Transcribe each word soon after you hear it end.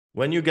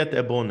When you get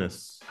a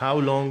bonus, how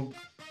long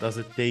does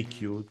it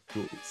take you to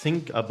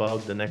think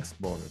about the next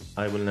bonus?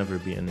 I will never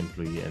be an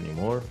employee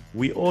anymore.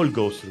 We all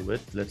go through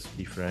it, let's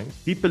be frank.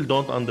 People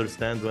don't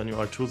understand when you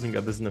are choosing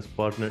a business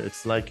partner,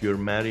 it's like you're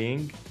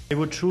marrying. I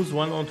would choose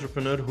one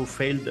entrepreneur who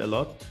failed a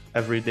lot.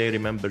 Every day,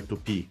 remember to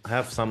pee.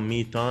 Have some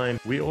me time.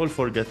 We all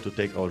forget to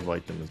take our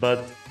vitamins.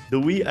 But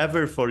do we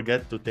ever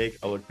forget to take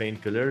our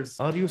painkillers?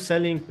 Are you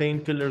selling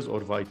painkillers or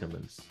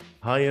vitamins?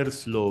 Hire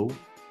slow,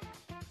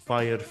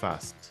 fire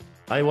fast.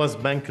 I was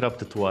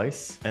bankrupt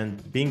twice,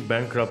 and being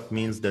bankrupt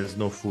means there's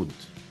no food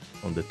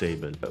on the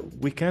table.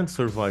 We can't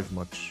survive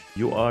much.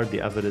 You are the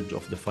average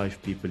of the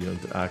 5 people you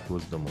interact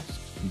with the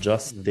most.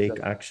 Just take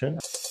action.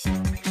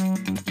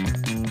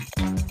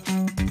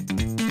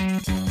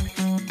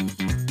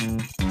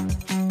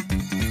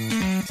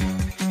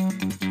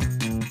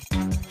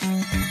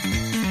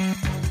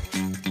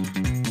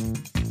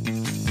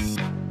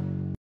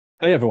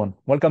 Hey everyone,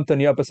 welcome to a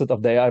new episode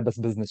of the AI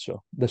Best Business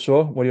Show, the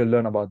show where you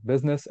learn about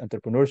business,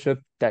 entrepreneurship,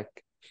 tech.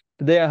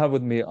 Today I have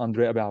with me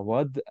Andre Abi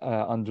Awad.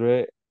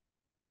 Andre,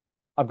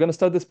 I'm going to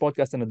start this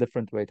podcast in a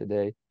different way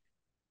today.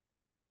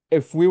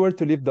 If we were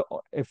to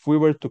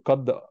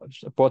cut the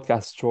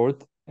podcast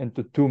short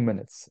into 2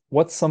 minutes,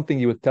 what's something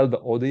you would tell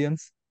the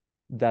audience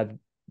that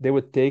they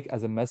would take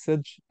as a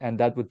message and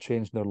that would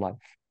change their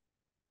life?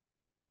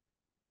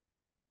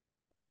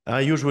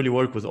 I usually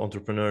work with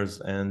entrepreneurs,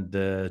 and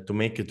to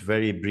make it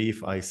very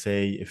brief, I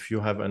say if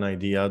you have an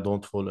idea,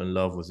 don't fall in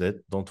love with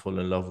it. Don't fall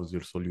in love with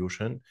your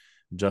solution.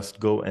 Just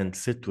go and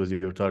sit with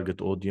your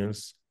target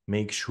audience.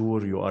 Make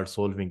sure you are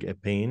solving a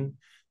pain.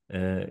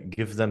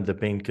 Give them the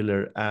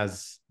painkiller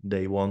as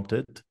they want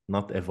it,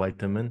 not a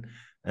vitamin,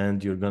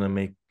 and you're going to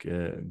make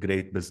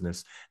great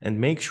business. And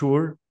make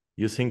sure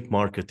you think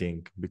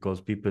marketing, because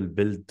people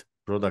build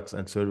products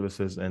and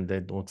services and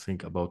they don't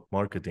think about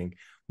marketing.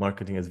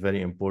 Marketing is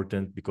very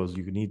important because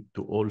you need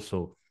to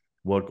also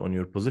work on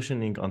your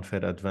positioning,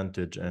 unfair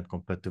advantage, and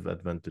competitive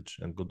advantage.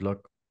 And good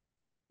luck.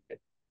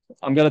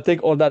 I'm going to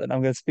take all that and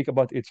I'm going to speak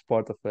about each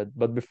part of it.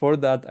 But before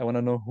that, I want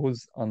to know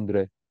who's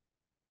Andre.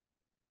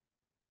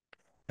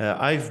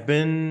 I've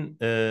been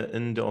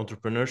in the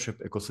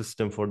entrepreneurship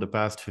ecosystem for the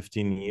past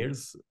 15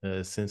 years,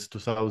 since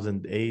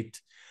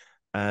 2008,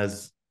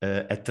 as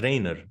a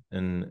trainer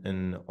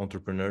in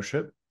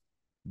entrepreneurship.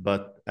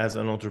 But as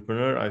an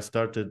entrepreneur,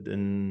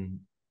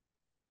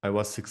 I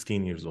was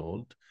 16 years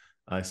old.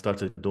 I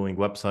started doing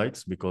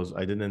websites because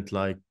I didn't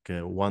like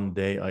one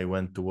day I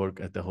went to work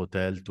at a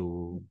hotel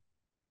to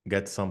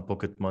get some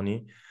pocket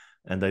money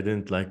and I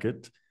didn't like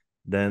it.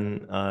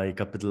 Then I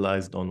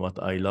capitalized on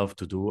what I love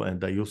to do,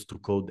 and I used to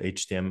code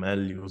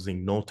HTML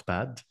using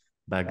Notepad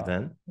back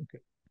then.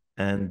 Okay.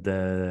 And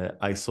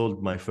I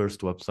sold my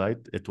first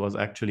website. It was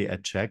actually a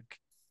check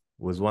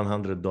with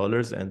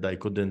 $100 and I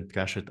couldn't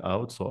cash it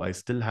out. So I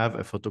still have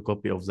a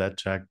photocopy of that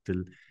check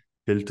till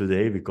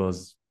today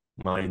because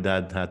my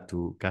dad had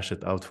to cash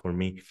it out for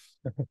me.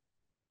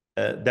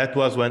 That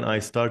was when I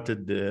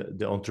started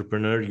the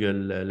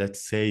entrepreneurial,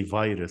 let's say,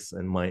 virus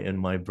in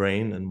my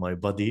brain, in my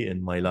body,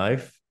 in my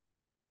life.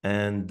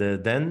 And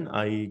then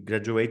I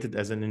graduated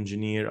as an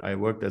engineer. I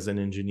worked as an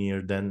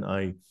engineer. Then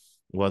I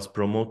was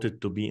promoted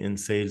to be in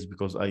sales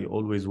because I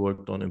always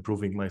worked on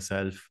improving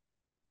myself.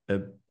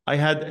 I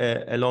had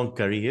a long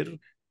career,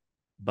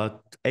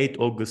 but 8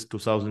 August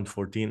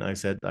 2014, I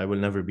said I will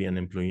never be an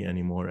employee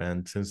anymore.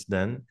 And since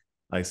then,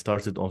 I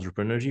started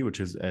Entreprenergy, which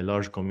is a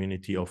large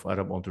community of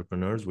Arab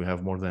entrepreneurs. We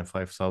have more than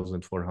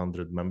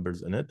 5,400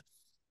 members in it.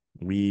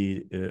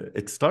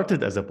 It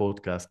started as a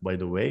podcast, by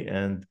the way,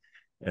 and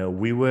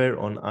we were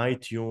on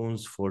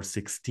iTunes for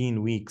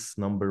 16 weeks,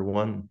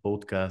 #1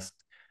 podcast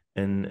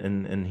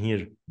in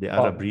here, the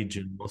Arab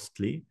region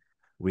mostly.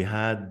 We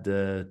had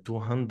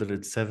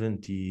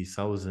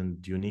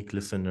 270,000 unique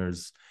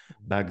listeners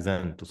back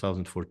then,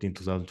 2014,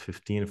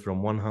 2015,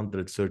 from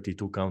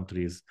 132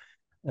 countries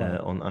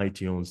on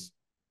iTunes.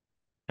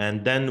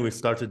 And then we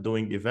started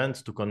doing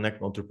events to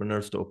connect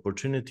entrepreneurs to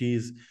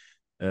opportunities.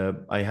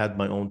 I had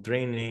my own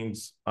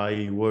trainings.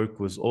 I work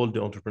with all the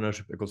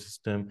entrepreneurship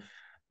ecosystem.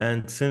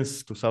 And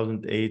since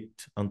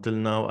 2008 until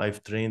now,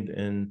 I've trained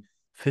in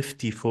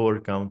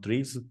 54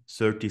 countries,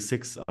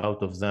 36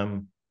 out of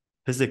them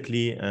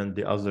physically and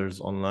the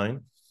others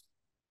online.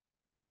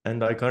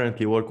 And I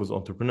currently work with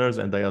entrepreneurs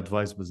and I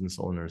advise business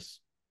owners.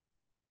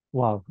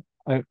 Wow,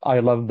 I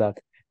love that.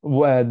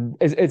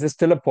 Is it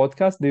still a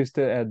podcast? Do you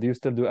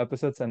still do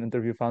episodes and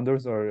interview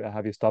founders, or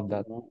have you stopped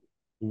that?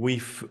 We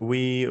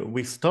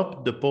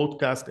stopped the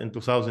podcast in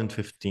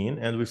 2015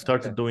 and we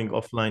started doing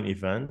offline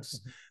events.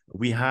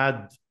 We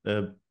had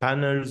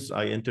panels.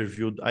 I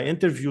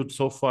interviewed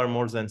so far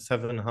more than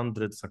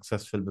 700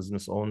 successful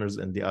business owners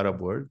in the Arab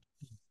world.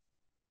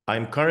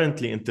 I'm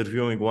currently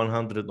interviewing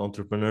 100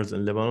 entrepreneurs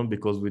in Lebanon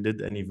because we did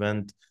an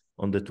event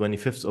on the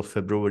 25th of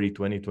February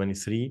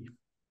 2023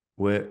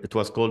 where it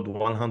was called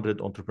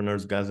 100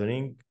 Entrepreneurs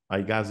Gathering.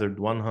 I gathered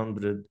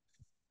 100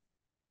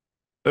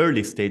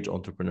 early stage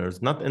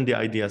entrepreneurs, not in the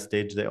idea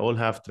stage. They all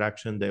have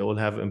traction, they all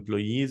have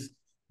employees,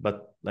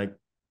 but like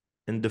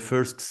in the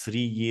first 3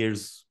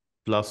 years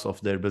plus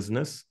of their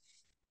business.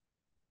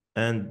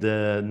 And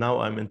now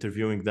I'm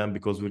interviewing them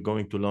because we're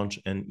going to launch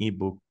an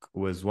ebook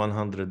with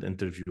 100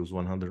 interviews,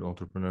 100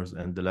 entrepreneurs,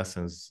 and the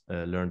lessons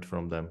learned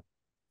from them.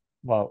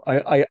 Wow,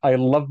 I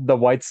love the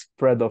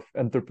widespread of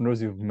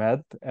entrepreneurs you've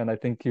met, and I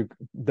think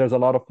there's a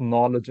lot of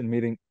knowledge in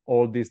meeting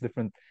all these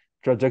different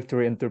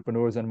trajectory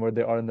entrepreneurs and where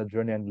they are in the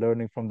journey and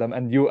learning from them,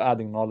 and you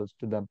adding knowledge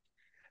to them.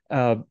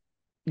 Uh,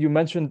 you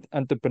mentioned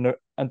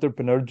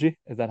entrepreneurgy.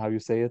 Is that how you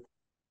say it?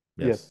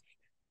 Yes.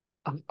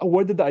 Yes.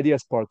 Where did the idea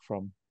spark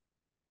from?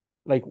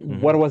 Like,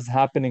 what Mhm. was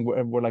happening?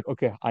 We're like,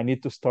 okay, I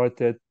need to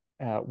start it.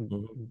 Uh,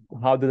 Mhm.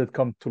 how did it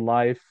come to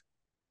life?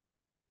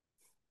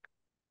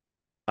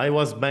 I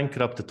was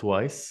bankrupt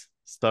twice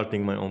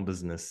starting my own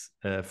business.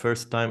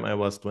 First time I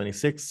was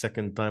 26,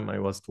 second time I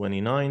was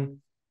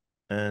 29.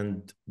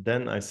 And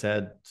then I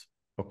said,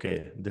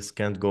 okay, this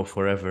can't go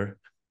forever.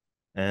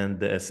 And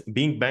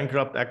being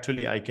bankrupt,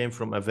 actually, I came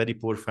from a very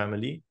poor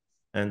family.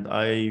 And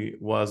I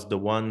was the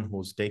one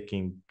who's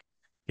taking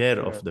care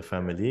Yeah. of the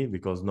family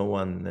because no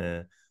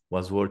one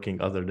was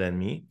working other than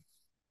me.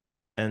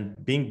 And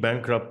being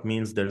bankrupt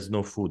means there's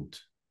no food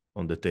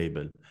on the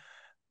table.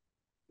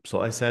 So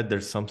I said,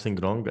 there's something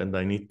wrong and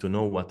I need to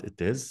know what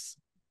it is.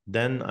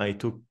 Then I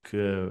took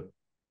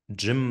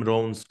Jim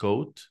Rohn's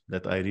quote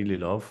that I really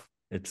love.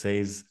 It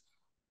says,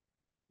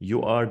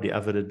 you are the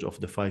average of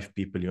the 5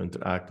 people you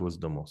interact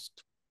with the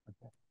most.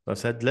 So I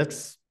said,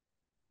 let's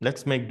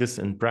make this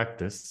in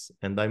practice.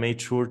 And I made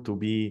sure to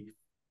be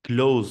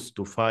close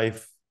to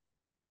 5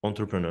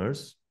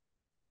 entrepreneurs,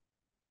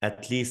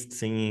 at least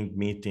seeing,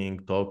 meeting,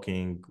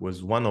 talking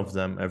with one of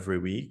them every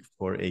week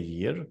for a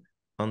year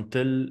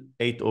until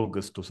 8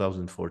 August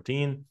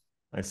 2014.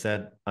 I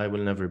said, I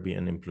will never be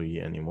an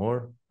employee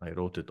anymore. I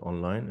wrote it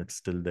online, it's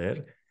still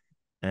there.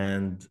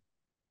 And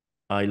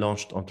I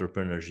launched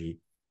Entreprenergy.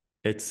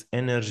 It's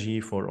energy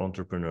for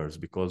entrepreneurs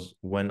because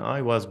when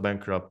I was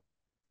bankrupt,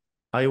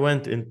 I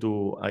went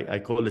into, I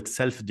call it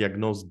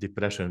self-diagnosed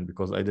depression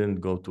because I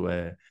didn't go to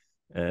a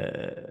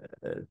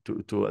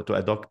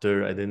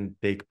doctor. I didn't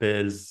take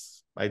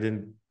pills. I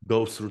didn't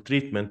go through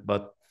treatment.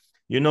 But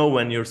you know,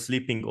 when you're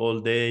sleeping all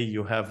day,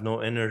 you have no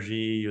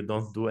energy, you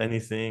don't do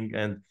anything.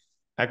 And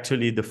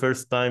actually, the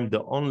first time,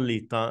 the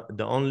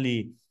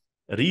only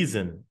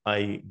reason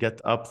I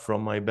get up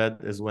from my bed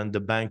is when the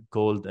bank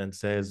called and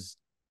says,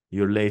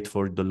 you're late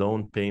for the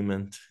loan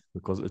payment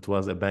because it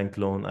was a bank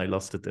loan. I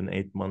lost it in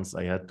 8 months.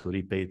 I had to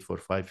repay it for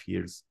 5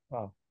 years.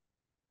 Wow.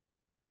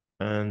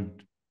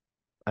 And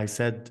I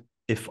said,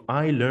 if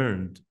I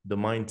learned the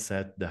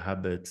mindset, the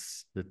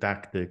habits, the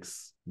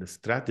tactics, the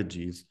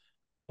strategies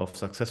of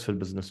successful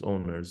business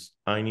owners,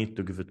 I need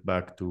to give it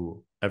back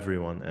to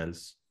everyone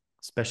else,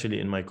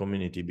 especially in my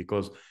community,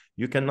 because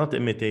you cannot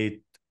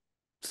imitate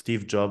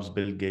Steve Jobs,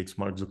 Bill Gates,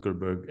 Mark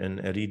Zuckerberg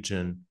in a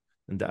region,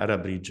 in the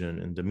Arab region,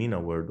 in the MENA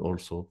world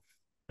also,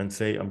 and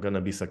say, I'm going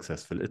to be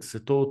successful. It's a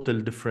total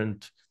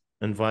different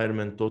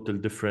environment, total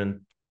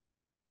different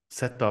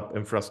setup,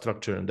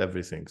 infrastructure, and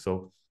everything.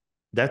 So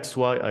that's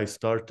why I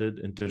started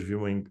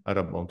interviewing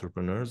Arab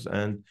entrepreneurs,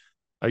 and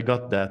I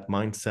got that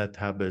mindset,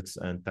 habits,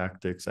 and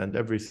tactics, and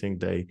everything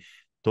they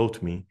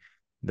taught me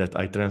that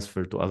I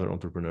transfer to other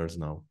entrepreneurs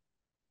now.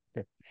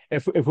 Okay.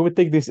 If we would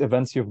take these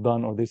events you've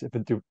done or these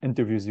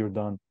interviews you've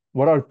done,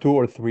 what are 2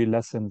 or 3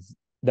 lessons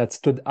that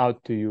stood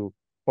out to you,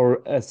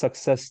 or a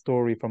success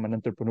story from an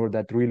entrepreneur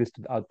that really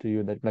stood out to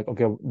you that like,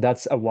 okay,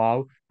 that's a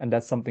wow, and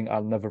that's something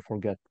I'll never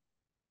forget.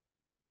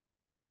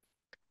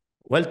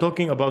 Well,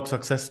 talking about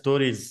success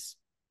stories,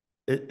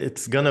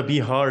 it's gonna be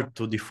hard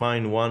to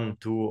define one,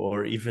 two,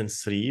 or even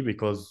three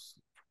because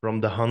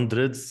from the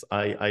hundreds,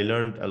 I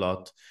learned a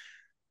lot.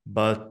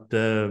 But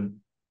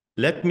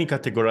let me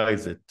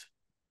categorize it.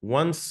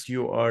 Once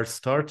you are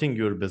starting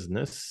your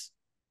business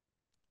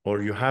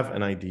or you have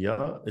an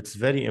idea, it's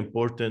very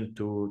important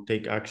to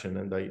take action.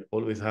 And I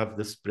always have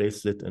this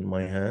bracelet in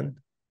my hand,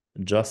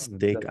 just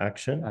take Just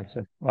action,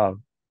 action.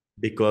 Wow.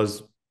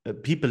 because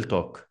people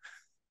talk,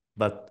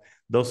 but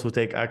those who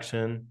take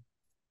action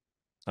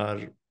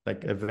are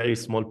like a very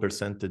small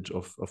percentage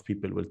of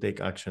people will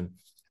take action.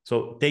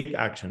 So take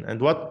action.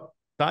 And what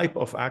type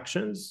of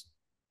actions?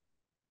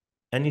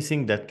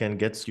 Anything that can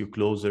get you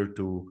closer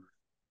to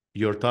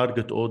your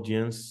target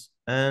audience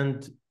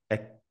and a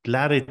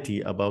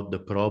clarity about the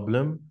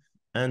problem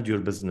and your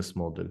business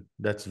model.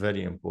 That's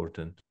very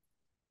important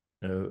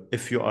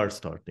if you are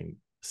starting.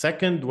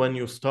 Second, when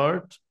you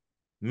start,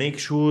 make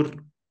sure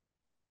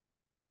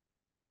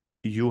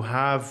you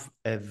have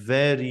a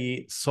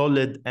very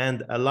solid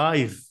and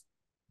alive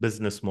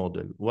business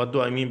model. What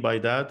do I mean by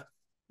that?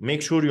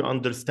 Make sure you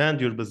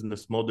understand your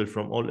business model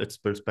from all its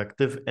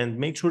perspective and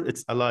make sure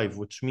it's alive,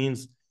 which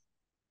means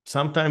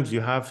sometimes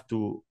you have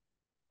to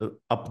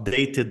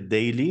update it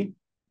daily,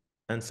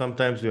 and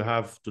sometimes you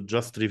have to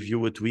just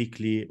review it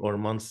weekly or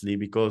monthly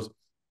because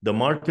the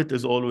market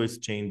is always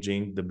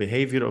changing, the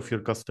behavior of your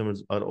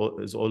customers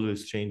is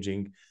always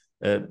changing,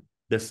 uh,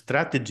 the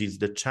strategies,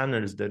 the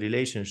channels, the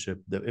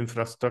relationship, the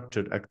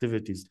infrastructure,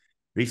 activities,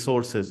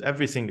 resources,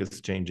 everything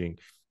is changing.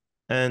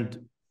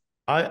 And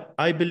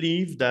I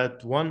believe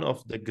that one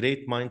of the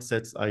great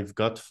mindsets I've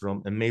got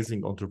from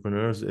amazing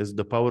entrepreneurs is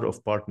the power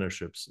of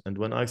partnerships. And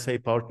when I say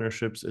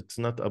partnerships, it's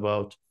not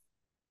about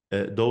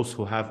those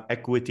who have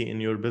equity in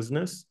your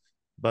business,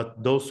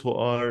 but those who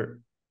are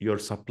your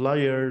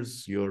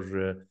suppliers,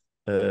 your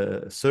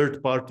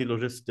third-party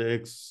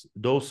logistics,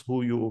 those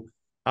who you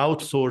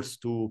outsource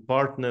to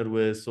partner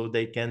with so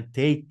they can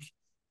take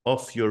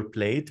off your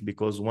plate.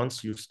 Because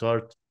once you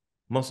start,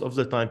 most of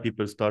the time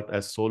people start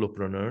as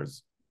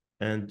solopreneurs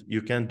and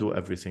you can't do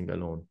everything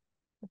alone.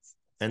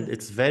 And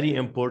it's very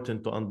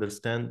important to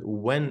understand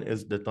when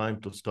is the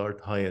time to start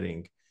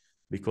hiring,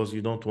 because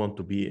you don't want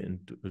to be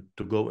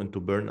to go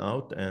into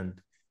burnout. And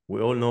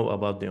we all know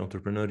about the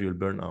entrepreneurial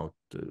burnout.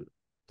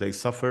 They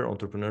suffer,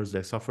 entrepreneurs,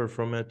 they suffer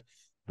from it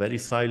very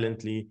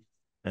silently.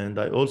 And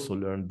I also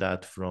learned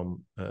that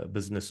from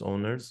business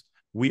owners.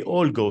 We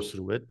all go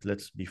through it,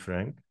 let's be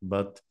frank,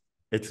 but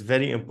it's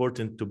very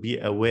important to be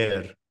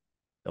aware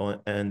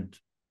and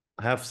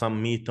have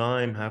some me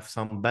time, have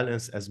some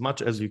balance as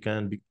much as you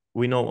can.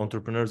 We know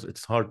entrepreneurs,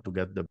 it's hard to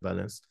get the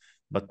balance,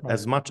 but Right.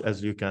 as much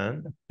as you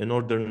can in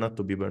order not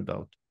to be burned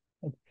out.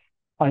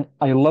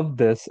 I love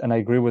this and I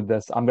agree with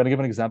this. I'm going to give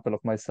an example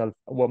of myself.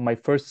 Well, my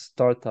first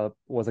startup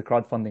was a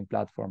crowdfunding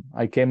platform.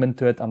 I came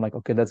into it, I'm like,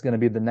 okay, that's going to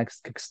be the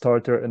next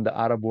Kickstarter in the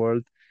Arab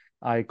world.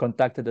 I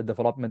contacted a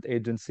development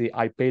agency.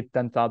 I paid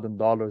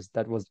 $10,000.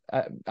 That was,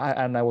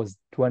 and I was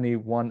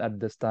 21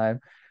 at this time,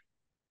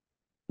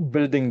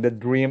 building the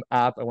dream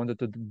app I wanted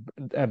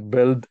to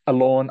build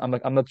alone. I'm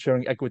like, I'm not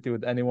sharing equity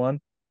with anyone.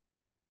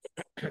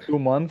 2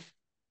 months,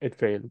 it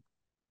failed.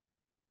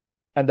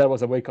 And that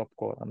was a wake-up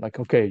call. I'm like,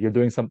 okay, you're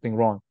doing something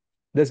wrong.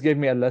 This gave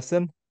me a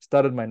lesson.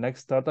 Started my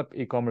next startup,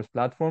 e-commerce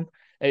platform,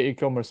 a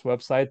e-commerce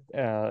website.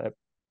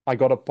 I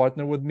got a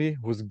partner with me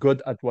who's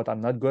good at what I'm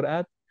not good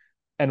at,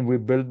 and we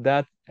built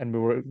that, and we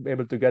were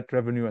able to get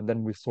revenue, and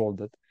then we sold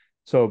it.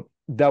 So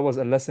that was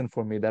a lesson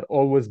for me, that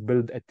always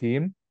build a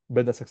team,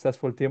 build a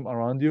successful team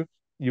around you.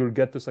 You'll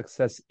get to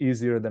success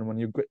easier than when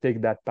you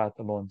take that path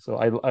alone. So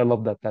I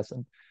love that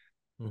lesson.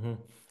 Mm-hmm.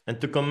 And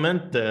to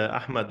comment,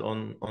 Ahmed,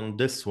 on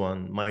this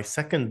one, my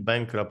second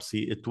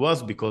bankruptcy, it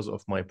was because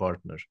of my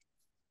partner.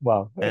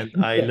 Wow. And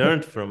I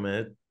learned from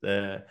it.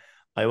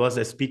 I was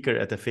a speaker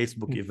at a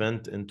Facebook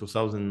event in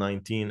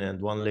 2019,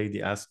 and one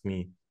lady asked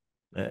me,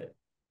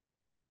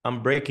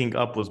 I'm breaking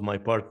up with my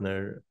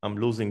partner. I'm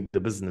losing the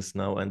business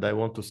now, and I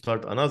want to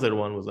start another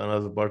one with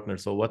another partner.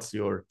 So what's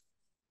your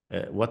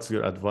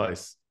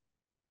advice?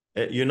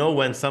 You know,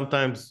 when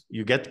sometimes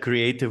you get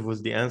creative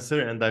with the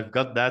answer, and I've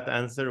got that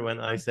answer when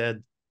I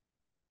said,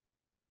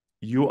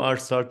 you are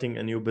starting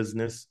a new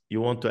business,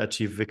 you want to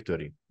achieve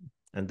victory.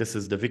 And this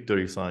is the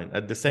victory sign.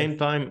 At the same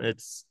time,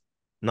 it's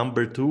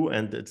number 2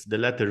 and it's the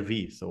letter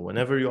V. So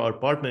whenever you are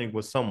partnering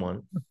with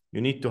someone,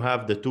 you need to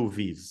have the 2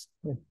 V's.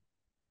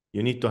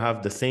 You need to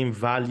have the same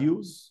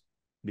values,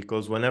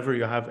 because whenever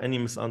you have any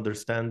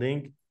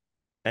misunderstanding,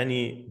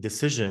 any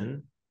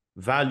decision,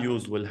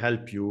 values will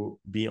help you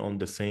be on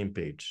the same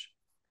page.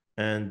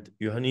 And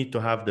you need to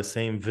have the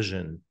same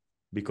vision,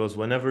 because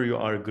whenever you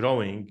are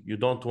growing, you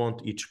don't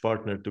want each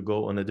partner to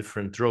go on a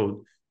different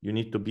road. You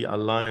need to be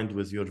aligned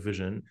with your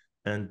vision.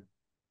 And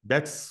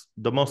that's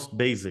the most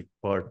basic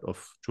part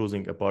of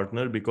choosing a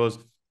partner, because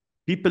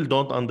people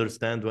don't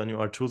understand when you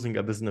are choosing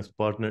a business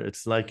partner,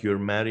 it's like you're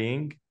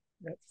marrying.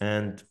 Yes.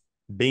 And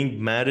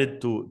being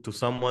married to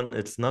someone,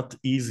 it's not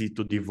easy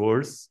to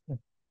divorce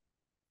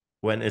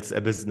when it's a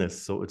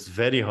business. So it's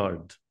very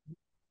hard.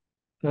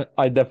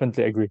 I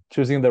definitely agree.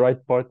 Choosing the right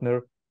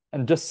partner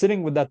and just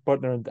sitting with that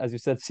partner, and as you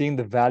said, seeing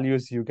the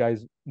values you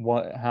guys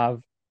have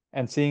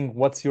and seeing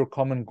what's your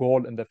common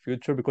goal in the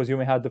future, because you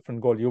may have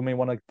different goal. You may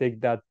want to take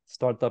that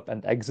startup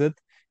and exit.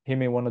 He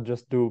may want to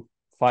just do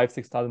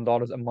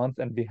 $5,000-$6,000 a month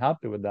and be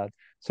happy with that.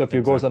 So if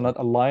your goals are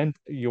Exactly. not aligned,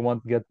 you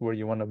won't get where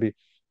you want to be.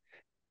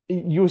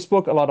 You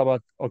spoke a lot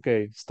about,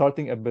 okay,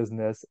 starting a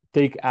business,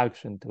 take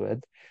action to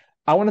it.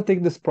 I want to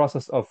take this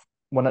process of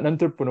when an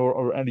entrepreneur,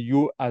 or and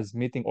you as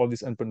meeting all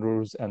these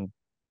entrepreneurs and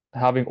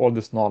having all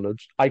this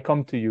knowledge, I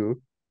come to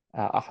you,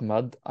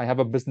 Ahmed, I have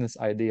a business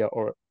idea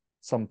or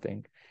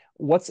something.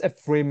 What's a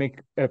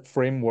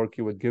framework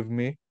you would give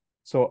me?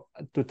 So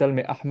to tell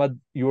me, Ahmed,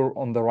 you're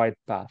on the right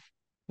path.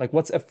 Like,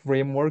 what's a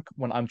framework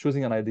when I'm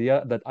choosing an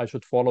idea that I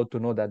should follow to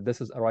know that this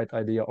is a right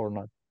idea or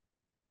not?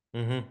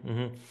 Mm-hmm,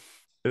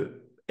 mm-hmm.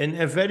 In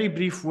a very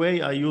brief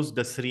way, I use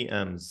the 3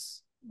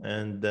 M's,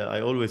 and I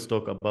always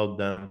talk about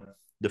them.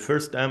 The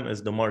first M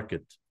is the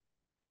market.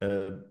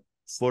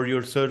 For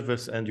your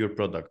service and your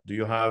product, do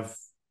you have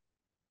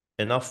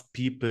enough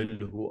people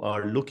who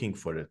are looking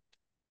for it?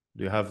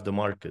 Do you have the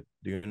market?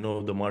 Do you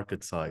know the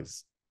market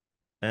size?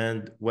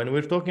 And when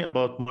we're talking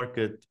about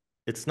market,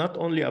 it's not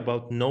only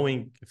about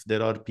knowing if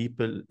there are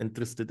people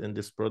interested in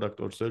this product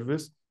or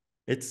service.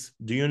 It's,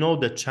 do you know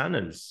the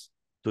channels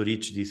to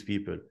reach these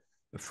people?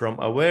 From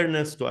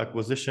awareness to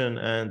acquisition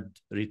and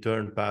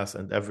return path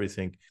and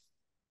everything.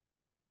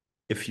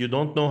 If you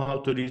don't know how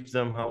to reach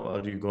them, how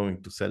are you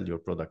going to sell your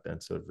product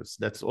and service?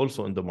 That's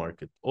also in the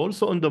market.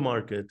 Also in the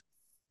market,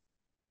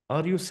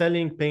 Are you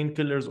selling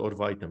painkillers or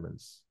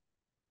vitamins?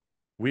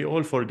 We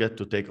all forget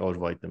to take our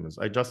vitamins.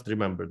 I just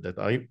remembered that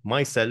I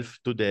myself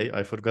today,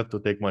 I forgot to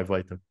take my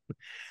vitamin.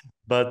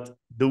 But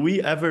do we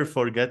ever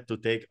forget to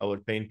take our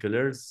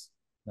painkillers?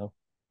 No.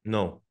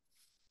 No.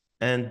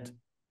 And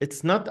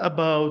it's not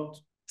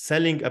about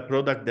selling a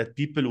product that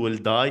people will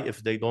die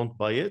if they don't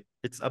buy it.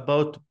 It's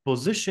about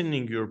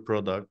positioning your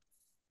product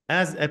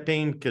as a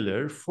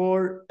painkiller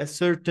for a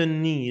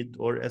certain need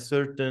or a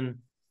certain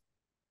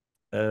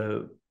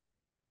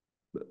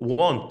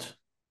want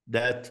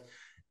that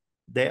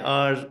they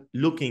are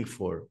looking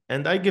for.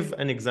 And I give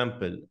an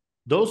example.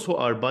 Those who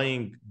are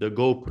buying the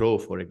GoPro,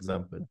 for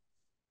example,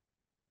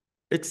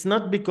 it's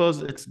not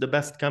because it's the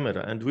best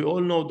camera. And we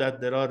all know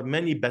that there are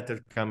many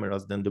better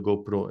cameras than the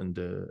GoPro in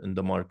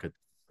the market.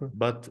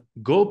 But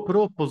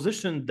GoPro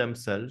positioned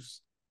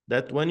themselves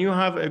that when you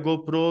have a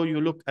GoPro, you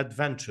look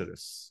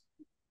adventurous.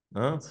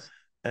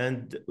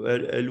 And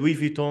Louis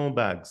Vuitton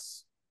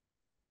bags.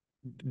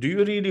 Do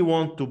you really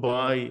want to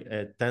buy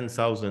a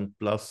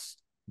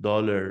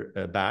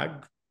 $10,000+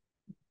 bag?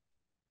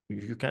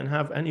 You can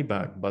have any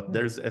bag, but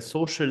there's a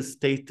social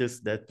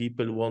status that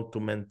people want to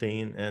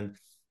maintain, and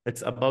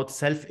it's about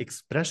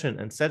self-expression,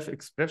 and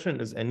self-expression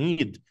is a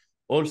need.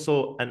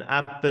 Also, an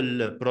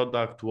Apple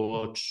product,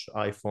 watch,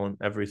 iPhone,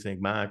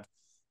 everything, Mac.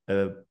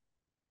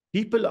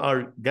 People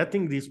are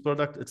getting these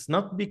products. It's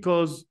not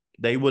because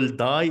they will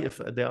die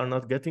if they are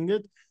not getting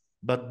it,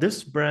 but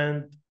this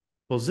brand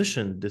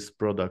positioned this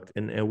product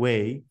in a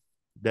way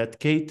that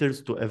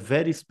caters to a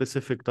very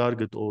specific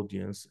target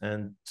audience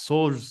and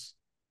solves,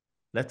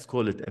 let's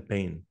call it, a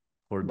pain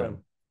for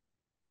them.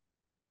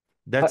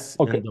 That's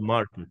Okay. in the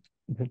market.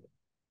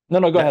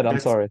 No, go ahead.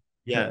 I'm sorry.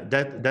 Yeah,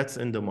 that's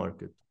in the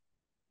market.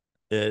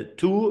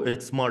 Two,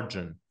 it's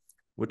margin,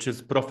 which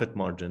is profit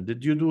margin.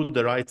 Did you do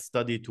the right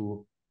study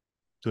to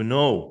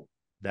know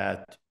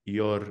that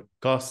your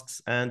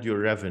costs and your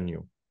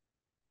revenue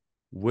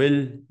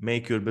will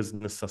make your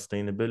business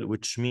sustainable,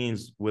 which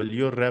means will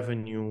your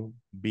revenue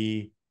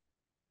be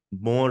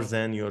more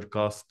than your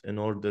cost in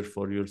order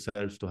for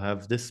yourselves to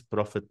have this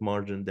profit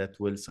margin that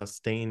will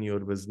sustain your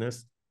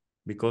business?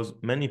 Because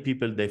many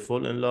people, they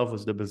fall in love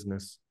with the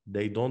business.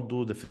 They don't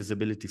do the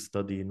feasibility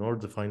study nor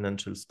the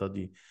financial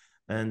study,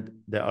 and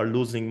they are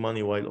losing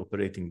money while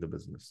operating the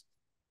business.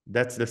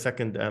 That's the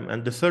second M.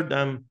 And the third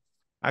M,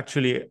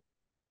 actually,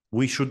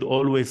 we should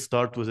always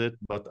start with it,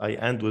 but I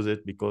end with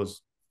it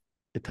because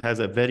it has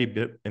a very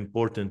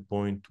important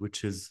point,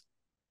 which is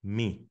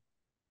me.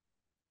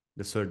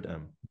 The third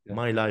M,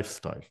 my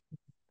lifestyle.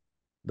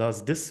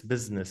 Does this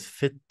business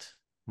fit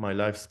my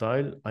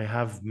lifestyle? I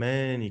have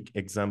many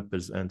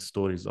examples and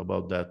stories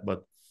about that,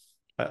 but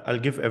I'll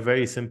give a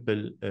very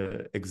simple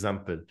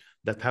example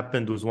that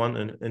happened with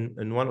one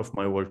in one of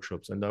my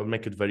workshops, and I'll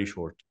make it very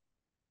short.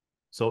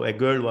 So a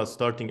girl was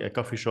starting a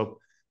coffee shop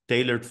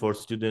tailored for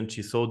students.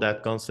 She saw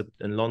that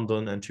concept in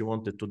London and she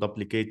wanted to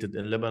duplicate it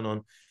in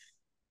Lebanon.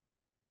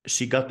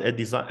 She got a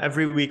design.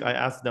 Every week I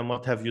asked them,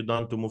 what have you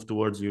done to move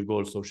towards your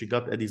goal? So she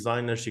got a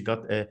designer, she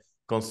got a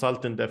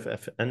consultant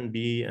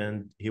FNB,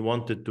 and he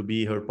wanted to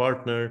be her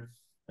partner.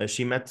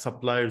 She met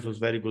suppliers with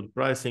very good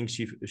pricing.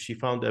 She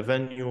found a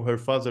venue. Her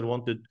father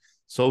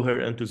saw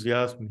her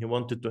enthusiasm. He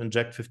wanted to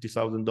inject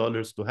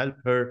 $50,000 to help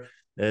her.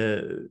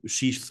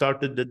 She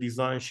started the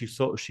design. She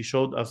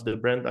showed us the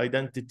brand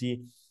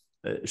identity.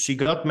 She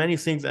got many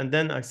things. And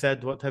then I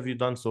said, what have you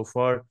done so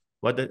far?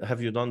 What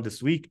have you done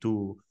this week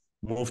to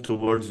move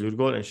towards your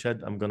goal? And she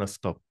said, I'm going to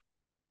stop.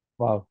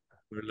 Wow.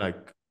 We're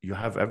like, you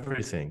have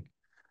everything.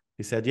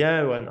 He said,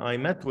 yeah, when I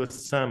met with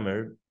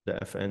Samer, the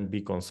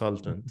FNB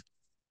consultant,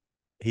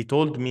 he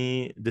told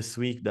me this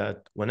week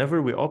that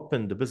whenever we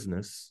open the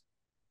business,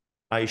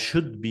 I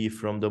should be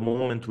from the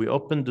moment we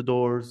open the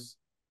doors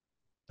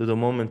to the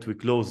moment we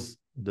close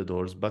the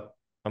doors. But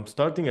I'm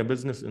starting a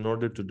business in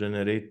order to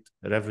generate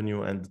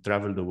revenue and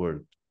travel the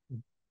world.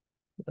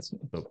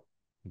 So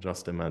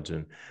just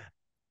imagine.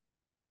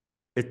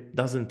 It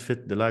doesn't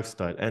fit the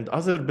lifestyle. And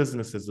other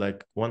businesses,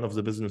 like one of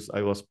the business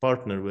I was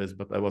partner with,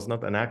 but I was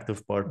not an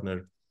active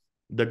partner.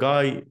 The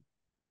guy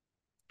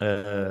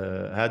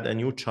had a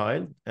new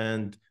child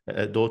and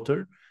a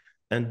daughter.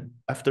 And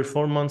after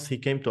 4 months, he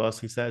came to us.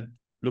 He said,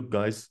 look,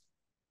 guys,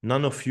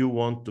 none of you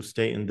want to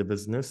stay in the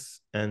business.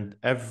 And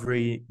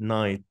every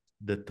night,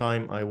 the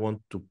time I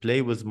want to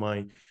play with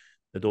my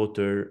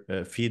daughter,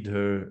 feed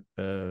her,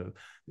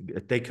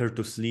 take her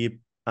to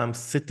sleep, I'm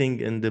sitting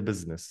in the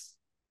business.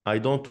 I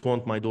don't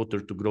want my daughter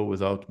to grow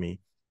without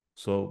me.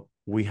 So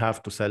we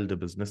have to sell the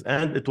business.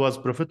 And it was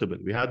profitable.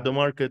 We had the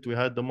market, we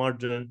had the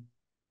margin,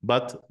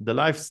 but the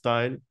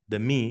lifestyle, the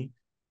me,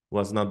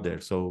 was not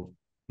there. So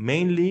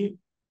mainly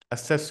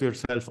assess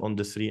yourself on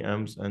the 3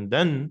 M's, and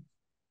then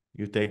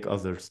you take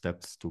other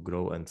steps to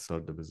grow and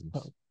start the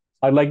business.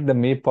 I like the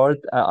me part.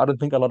 I don't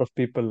think a lot of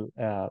people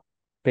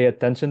pay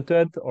attention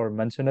to it or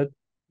mention it,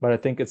 but I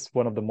think it's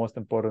one of the most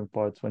important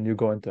parts when you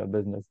go into a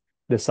business.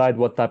 Decide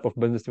what type of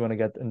business you want to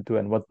get into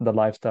and what the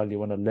lifestyle you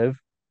want to live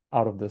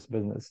out of this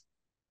business.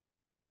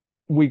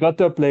 we got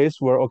to a place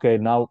where, okay,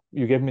 now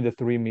you gave me the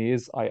three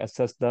me's. I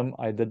assessed them.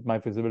 I did my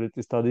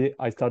feasibility study.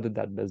 I started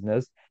that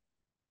business.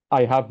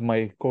 I have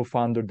my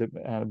co-founder,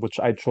 which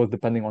I chose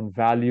depending on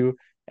value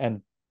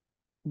and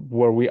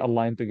where we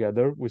align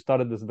together. We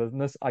started this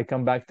business. I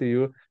come back to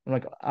you. I'm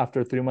like,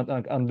 after 3 months, I'm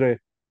like, Andre,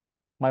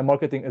 my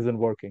marketing isn't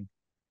working.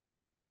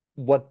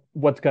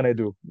 What can I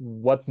do?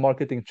 What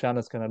marketing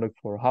channels can I look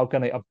for? How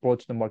can I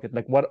approach the market?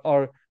 Like, what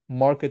are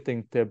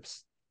marketing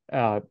tips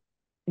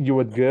you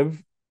would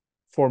give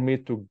for me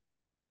to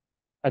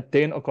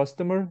attain a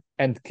customer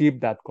and keep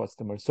that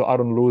customer so I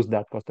don't lose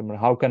that customer?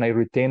 How can I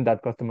retain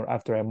that customer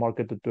after I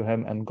marketed to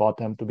him and got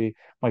him to be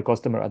my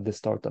customer at this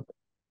startup?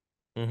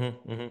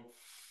 Mm-hmm, mm-hmm.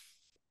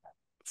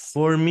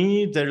 For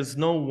me, there is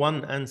no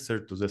one answer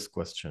to this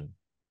question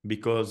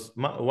because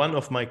one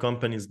of my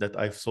companies that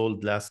I've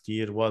sold last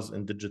year was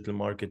in digital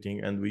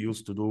marketing, and we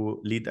used to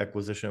do lead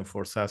acquisition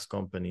for SaaS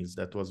companies.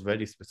 That was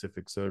very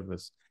specific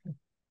service.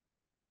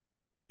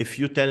 If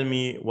you tell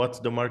me what's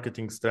the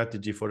marketing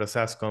strategy for a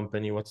SaaS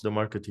company, what's the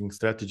marketing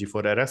strategy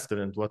for a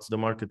restaurant, what's the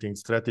marketing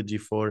strategy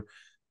for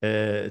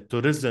a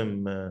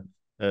tourism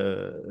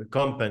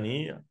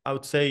company, I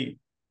would say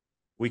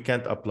we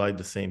can't apply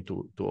the same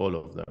to all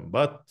of them.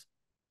 But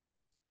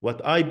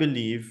what I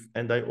believe,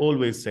 and I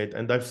always say it,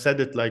 and I've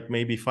said it like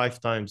maybe 5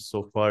 times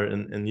so far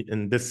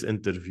in this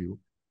interview,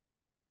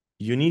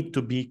 you need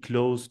to be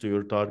close to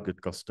your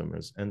target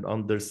customers and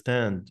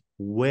understand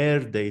where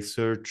they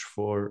search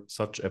for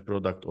such a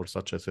product or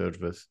such a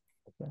service.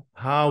 Okay.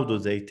 How do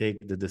they take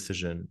the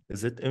decision?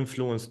 Is it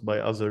influenced by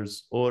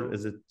others or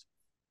is it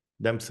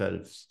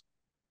themselves?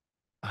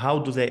 How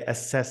do they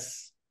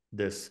assess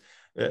this?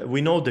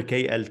 We know the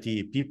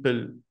KLT.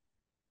 People,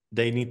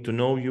 they need to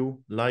know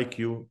you, like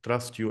you,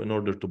 trust you in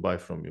order to buy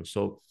from you.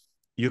 So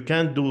you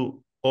can't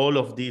do all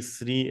of these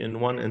three in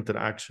one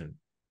interaction.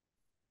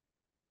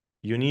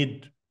 You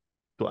need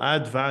to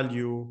add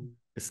value,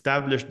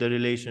 establish the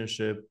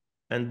relationship,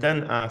 and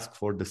then ask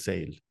for the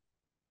sale.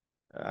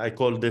 I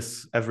call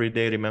this every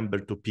day remember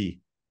to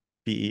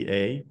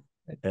PEA,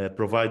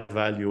 provide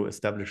value,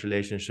 establish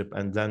relationship,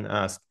 and then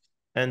ask.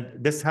 And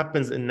this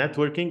happens in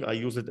networking. I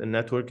use it in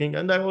networking,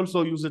 and I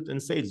also use it in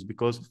sales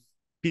because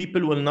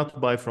people will not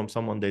buy from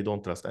someone they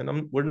don't trust.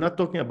 And we're not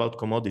talking about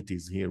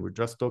commodities here. We're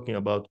just talking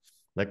about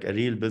like a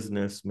real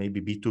business, maybe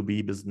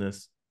B2B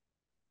business.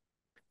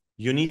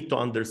 You need to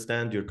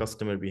understand your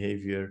customer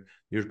behavior,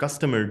 your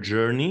customer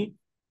journey.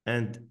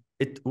 And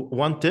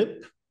one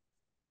tip,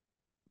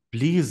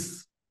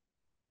 please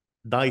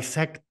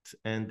dissect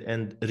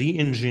and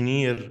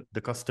re-engineer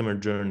the customer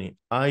journey.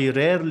 I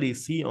rarely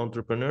see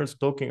entrepreneurs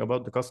talking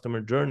about the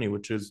customer journey,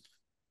 which is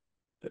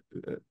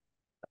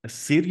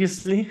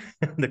seriously,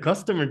 the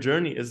customer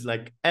journey is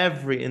like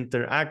every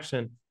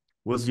interaction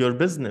with your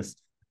business.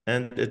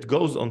 And it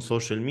goes on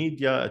social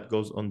media, it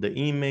goes on the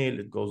email,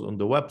 it goes on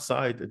the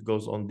website, it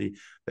goes on the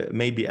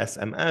maybe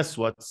SMS,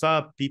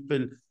 WhatsApp,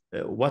 people,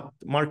 what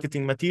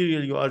marketing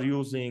material you are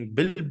using,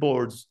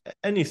 billboards,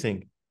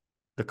 anything.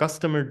 The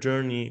customer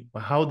journey,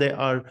 how they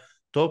are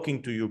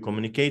talking to you,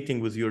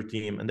 communicating with your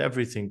team, and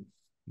everything.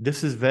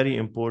 This is very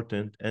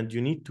important, and you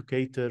need to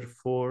cater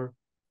for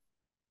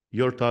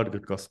your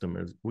target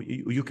customers.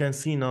 You can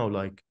see now,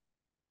 like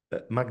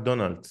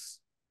McDonald's,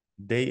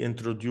 they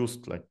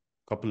introduced like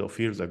a couple of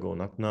years ago,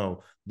 not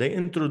now, they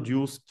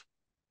introduced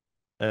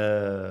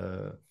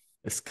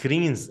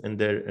screens in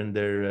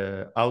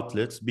their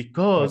outlets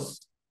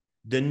because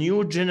the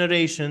new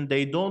generation,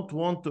 they don't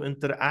want to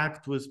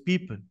interact with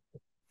people.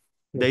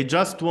 They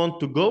just want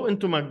to go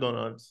into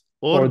McDonald's,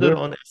 order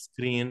on a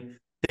screen,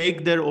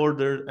 take their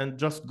order, and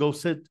just go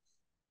sit.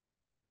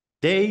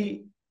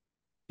 They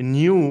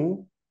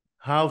knew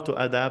how to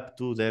adapt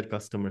to their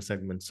customer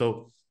segment.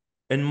 So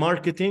in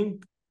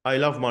marketing, I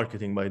love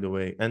marketing, by the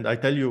way. And I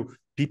tell you,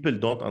 people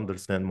don't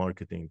understand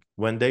marketing.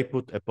 When they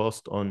put a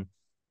post on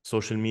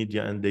social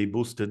media and they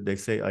boost it, they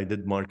say, I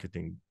did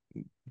marketing.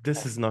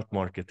 This is not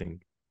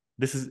marketing.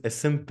 This is a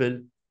simple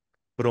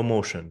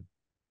promotion.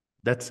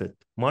 That's it.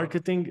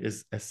 Marketing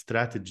is a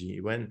strategy.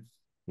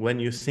 When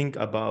you think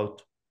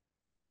about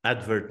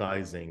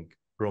advertising,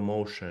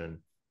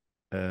 promotion,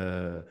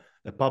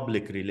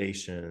 public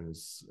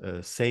relations,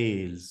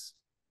 sales,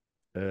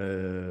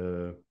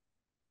 and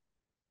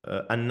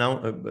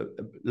now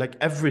like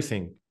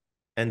everything,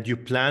 and you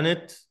plan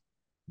it,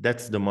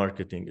 that's the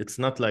marketing. It's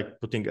not like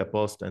putting a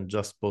post and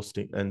just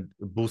posting and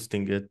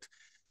boosting it.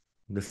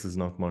 This is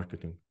not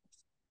marketing.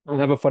 I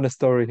have a funny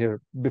story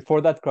here. Before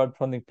that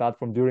crowdfunding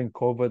platform during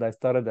COVID, I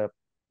started a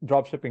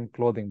dropshipping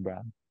clothing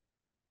brand.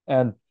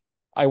 And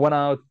I went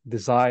out,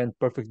 designed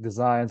perfect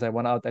designs. I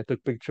went out, I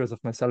took pictures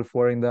of myself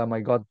wearing them. I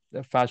got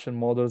fashion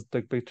models,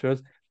 took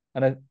pictures.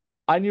 And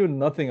I knew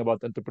nothing about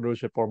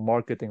entrepreneurship or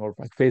marketing or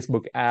like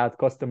Facebook ad,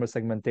 customer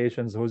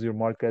segmentations, who's your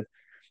market.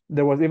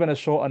 There was even a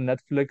show on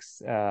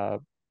Netflix,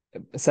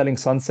 Selling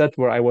Sunset,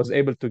 where I was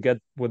able to get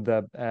with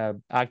the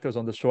actors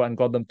on the show and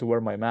got them to wear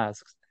my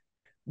masks.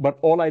 But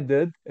all I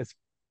did is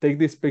take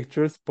these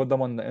pictures, put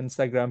them on the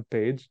Instagram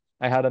page.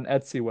 I had an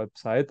Etsy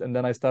website, and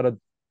then I started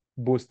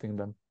boosting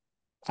them.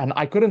 and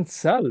I couldn't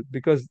sell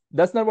because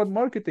that's not what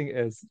marketing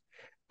is.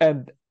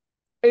 And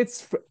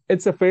it's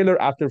a failure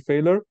after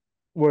failure,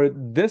 where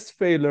this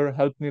failure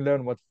helped me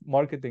learn what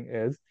marketing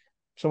is.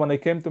 So when I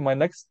came to my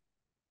next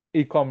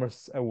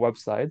e-commerce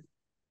website,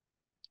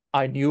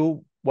 I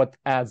knew what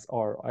ads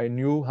are. I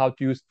knew how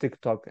to use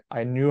TikTok.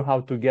 I knew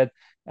how to get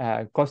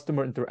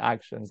customer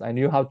interactions. I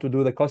knew how to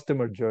do the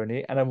customer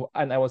journey, and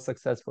I was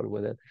successful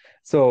with it.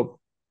 So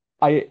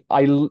I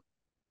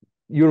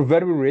you're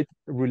very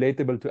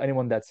relatable to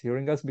anyone that's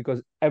hearing us,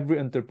 because every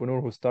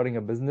entrepreneur who's starting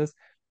a business,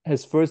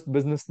 his first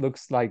business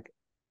looks like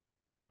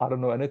I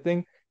don't know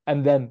anything,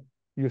 and then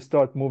you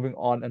start moving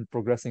on and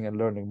progressing and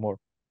learning more.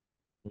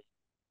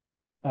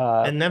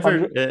 And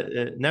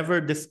Andre, never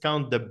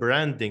discount the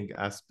branding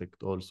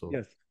aspect also.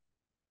 yes,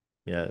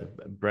 Yeah,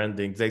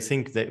 branding. They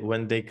think that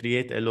when they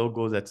create a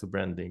logo, that's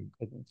branding.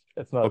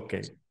 it's not.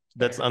 Okay,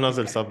 that's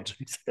another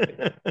subject.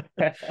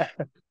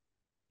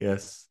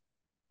 Yes.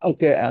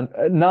 Okay, and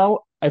now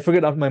I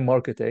figured out my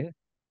marketing.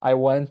 I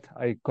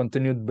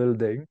continued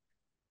building.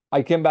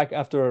 I came back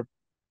after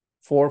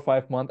 4 or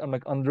 5 months. I'm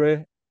like,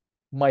 Andre,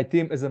 my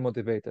team isn't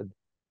motivated.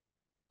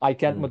 I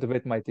can't Mm.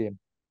 motivate my team.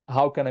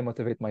 How can I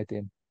motivate my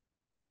team?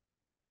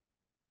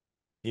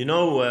 You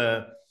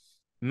know,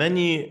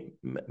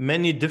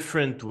 many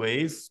different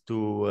ways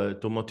to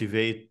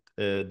motivate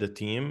the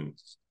team.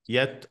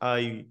 Yet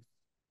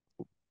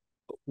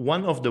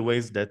one of the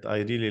ways that I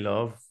really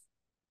love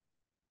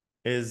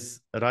is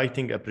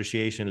writing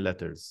appreciation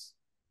letters,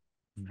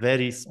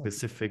 very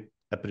specific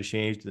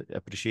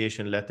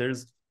appreciation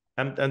letters.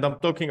 And I'm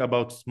talking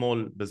about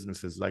small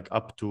businesses, like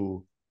up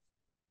to,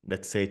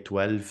 let's say,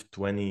 12,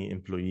 20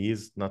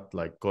 employees, not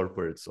like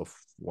corporates of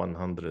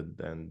 100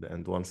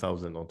 and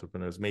 1,000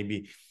 entrepreneurs.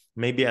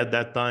 Maybe at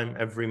that time,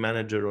 every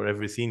manager or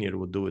every senior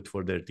would do it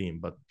for their team.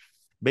 But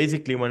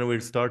basically, when we're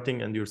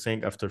starting and you're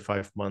saying after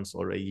 5 months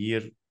or a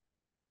year,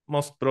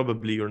 most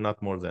probably you're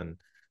not more than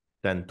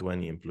 10,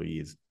 20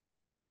 employees.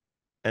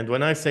 And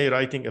when I say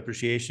writing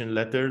appreciation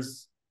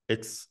letters,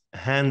 it's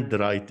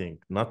handwriting,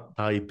 not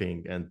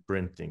typing and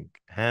printing,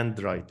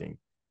 handwriting.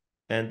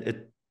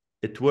 And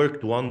it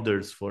worked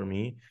wonders for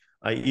me.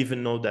 I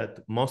even know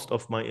that most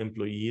of my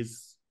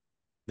employees,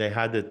 they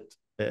had it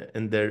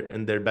in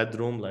their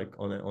bedroom, like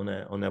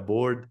on a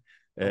board,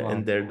 in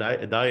Wow. their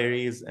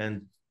diaries,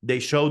 and they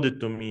showed it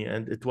to me,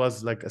 and it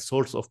was like a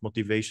source of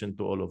motivation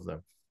to all of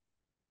them.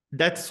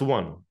 That's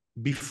one.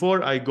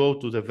 Before I go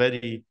to the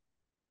very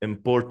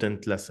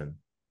important lesson,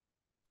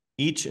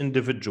 each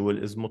individual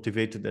is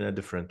motivated in a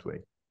different way.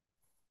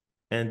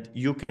 And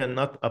you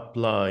cannot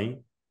apply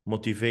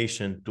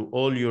motivation to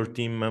all your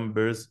team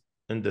members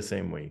in the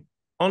same way.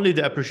 Only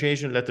the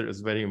appreciation letter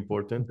is very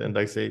important. And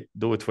I say,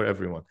 do it for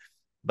everyone.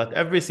 But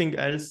everything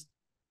else,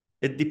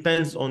 it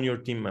depends on your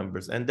team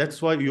members. And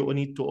that's why you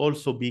need to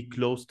also be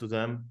close to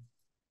them,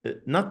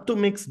 not to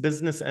mix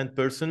business and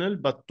personal,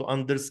 but to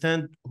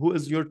understand who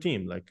is your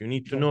team. Like you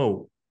need to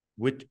know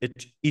with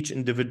each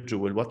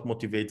individual, what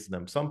motivates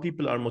them. Some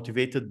people are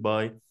motivated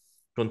by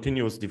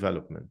continuous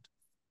development.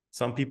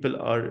 Some people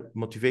are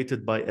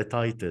motivated by a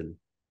title.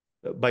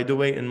 By the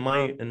way, in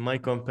my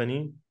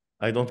company,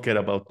 I don't care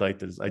about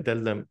titles. I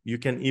tell them you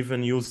can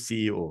even use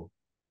CEO.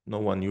 No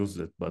one uses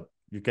it, but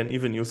you can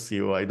even use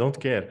CEO. I don't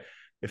care.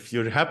 If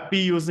you're happy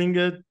using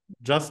it,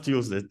 just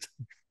use it.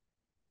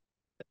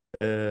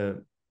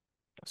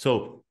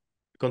 So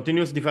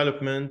continuous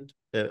development,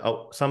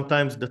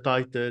 sometimes the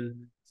title.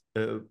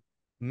 Uh,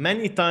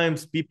 Many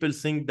times people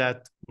think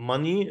that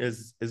money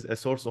is a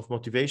source of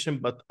motivation,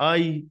 but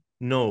I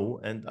know,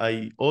 and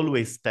I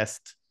always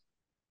test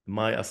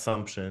my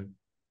assumption.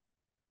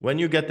 When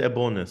you get a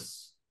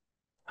bonus,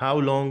 how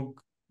long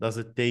does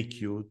it take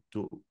you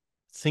to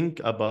think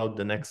about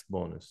the next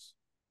bonus?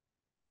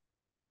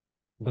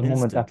 The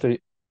moment Instantly.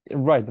 after,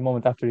 right, the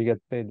moment after you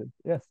get paid.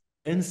 Yes.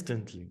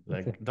 Instantly,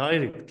 Okay. like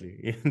directly.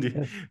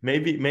 Yes.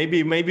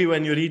 Maybe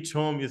when you reach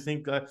home you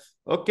think,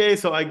 okay,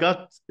 so I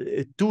got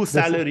two This is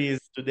salaries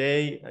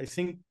today. I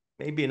think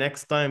maybe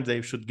next time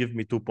they should give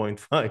me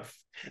 2.5.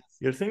 yes.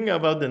 You're thinking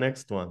about the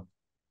next one.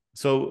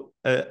 So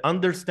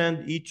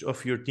understand each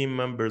of your team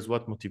members,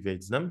 what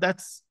motivates them.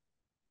 That's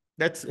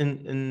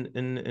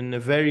in a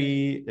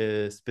very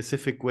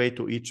specific way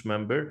to each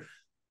member.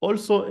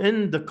 Also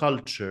in the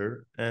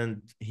culture,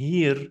 and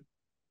here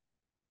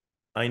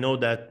I know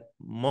that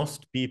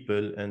most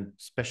people, and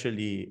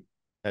especially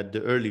at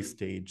the early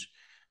stage,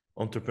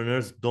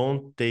 entrepreneurs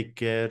don't take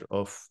care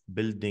of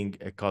building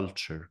a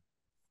culture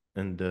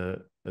in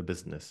the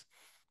business.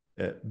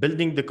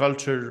 Building the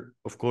culture,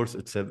 of course,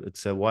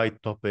 it's a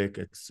wide topic.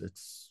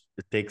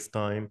 It takes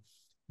time,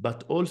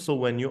 but also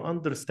when you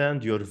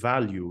understand your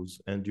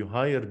values and you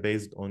hire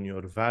based on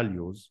your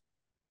values,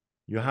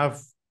 you have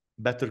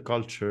better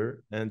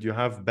culture and you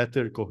have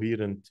better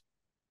coherent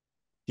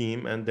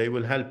team, and they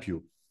will help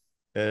you.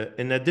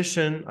 In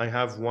addition, I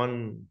have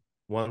one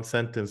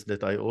sentence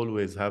that I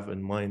always have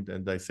in mind,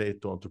 and I say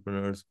it to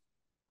entrepreneurs: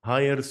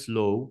 hire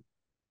slow,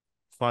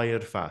 fire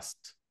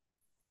fast.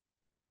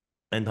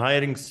 And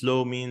hiring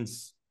slow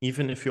means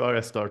even if you are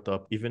a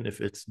startup, even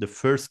if it's the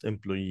first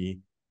employee,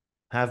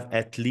 have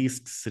at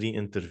least 3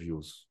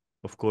 interviews.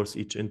 Of course,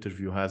 each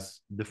interview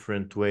has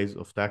different ways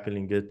of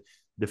tackling it,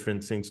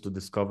 different things to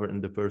discover in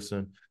the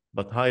person,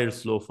 but hire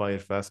slow, fire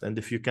fast. And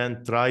if you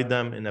can try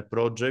them in a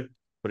project,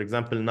 for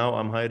example, now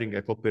I'm hiring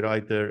a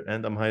copywriter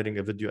and I'm hiring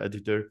a video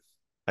editor.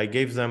 I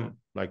gave them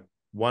like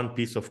one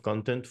piece of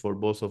content for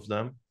both of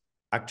them,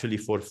 actually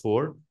for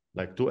 4,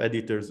 like 2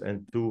 editors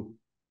and 2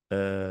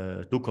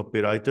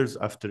 copywriters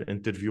after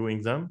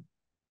interviewing them.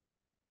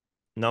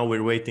 Now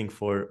we're waiting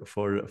for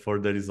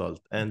the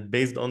result. And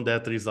based on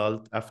that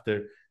result,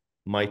 after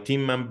my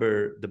team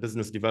member, the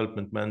business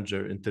development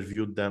manager,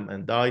 interviewed them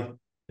and I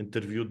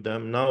interviewed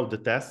them, now the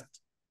test,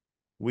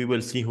 we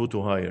will see who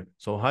to hire.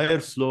 So hire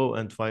slow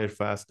and fire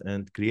fast,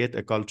 and create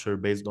a culture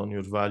based on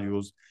your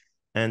values,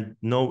 and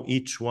know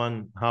each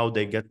one how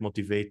they get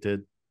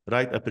motivated.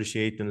 Write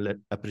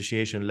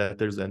appreciation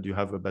letters, and you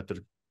have a better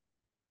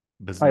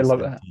I business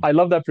love and team. I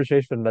love the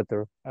appreciation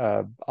letter.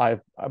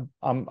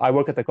 I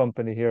work at a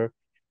company here,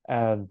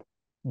 and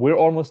we're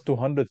almost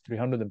 200,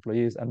 300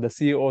 employees, and the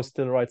CEO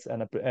still writes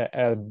a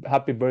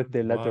happy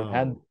birthday letter,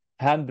 Wow,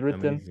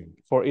 handwritten amazing.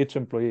 for each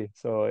employee.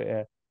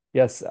 So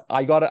yes,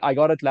 I got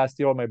it last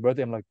year on my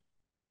birthday. I'm like,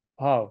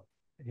 wow,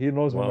 he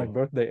knows when my Wow.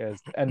 birthday is,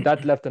 and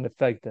that left an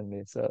effect in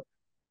me. So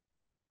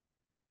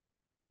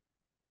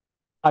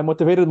I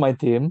motivated my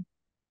team.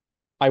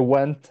 I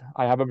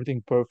have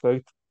everything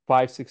perfect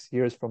 5, 6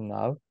 years from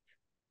now.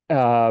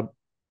 Uh,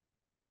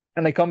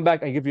 and I come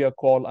back, I give you a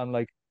call. I'm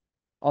like,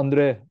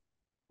 Andre,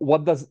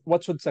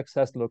 what should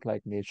success look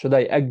like me? Should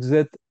I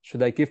exit?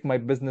 Should I keep my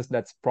business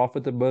that's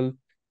profitable?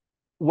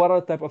 What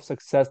are the type of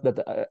success that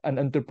an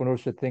entrepreneur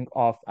should think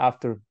of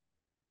after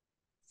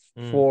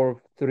Mm,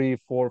 4, 3,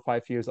 4,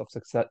 5 years of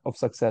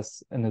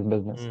success in his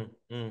business? mm,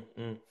 mm,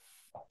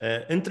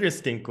 mm.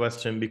 Interesting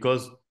question,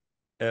 because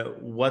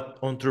what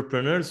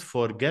entrepreneurs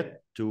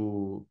forget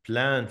to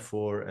plan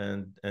for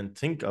and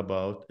think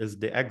about is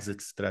the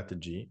exit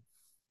strategy.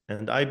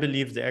 And I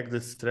believe the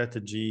exit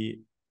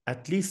strategy,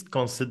 at least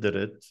consider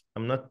it.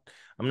 I'm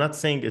not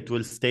saying it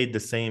will stay the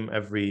same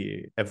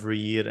every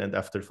year and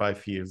after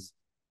 5 years,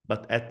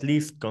 but at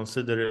least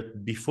consider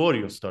it before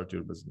you start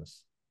your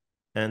business.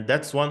 And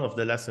that's one of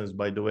the lessons,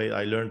 by the way,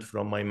 I learned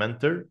from my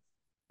mentor,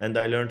 and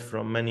I learned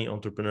from many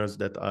entrepreneurs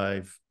that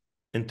I've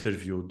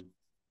interviewed.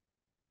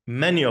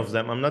 Many of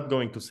them, I'm not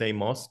going to say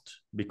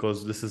most,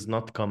 because this is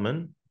not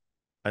common,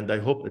 and I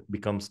hope it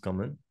becomes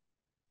common.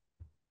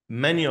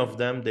 Many of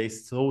them, they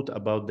thought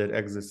about their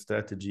exit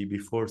strategy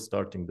before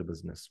starting the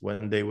business,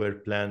 when they were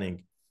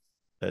planning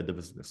the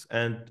business.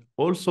 And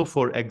also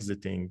for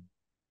exiting,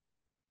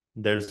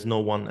 there's no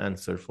one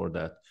answer for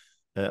that.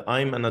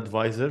 I'm an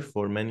advisor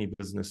for many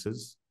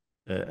businesses,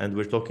 and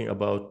we're talking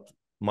about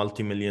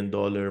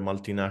multi-million-dollar,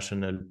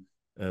 multinational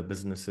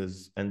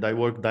businesses. And I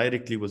work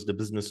directly with the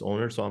business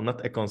owner. So I'm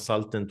not a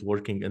consultant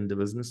working in the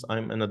business.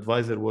 I'm an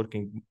advisor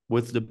working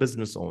with the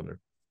business owner.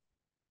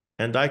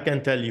 And I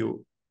can tell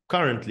you,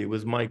 currently,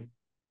 with my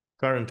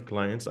current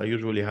clients, I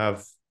usually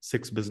have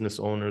 6 business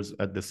owners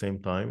at the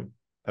same time.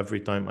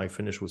 Every time I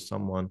finish with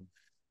someone,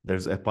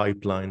 there's a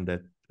pipeline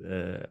that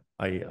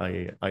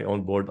I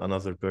onboard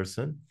another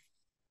person.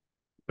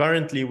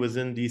 Currently,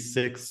 within these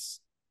 6,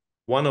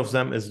 one of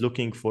them is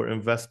looking for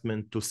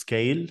investment to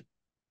scale.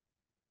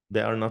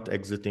 They are not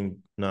exiting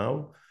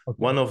now. Okay.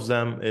 One of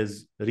them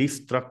is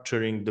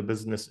restructuring the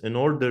business in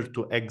order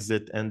to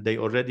exit, and they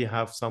already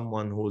have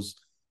someone who's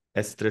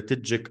a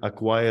strategic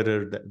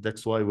acquirer.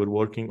 That's why we're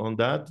working on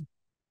that.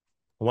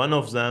 One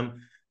of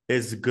them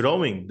is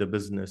growing the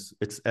business.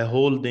 It's a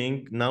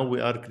holding. Now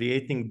we are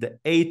creating the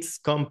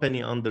 8th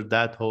company under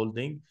that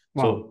holding.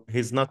 Wow. So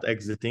he's not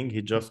exiting.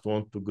 He just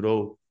wants to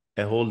grow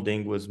a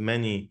holding with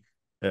many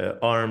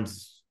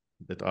arms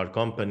that are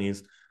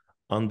companies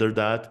under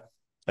that.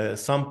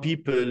 Some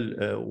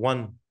people,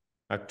 one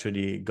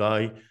actually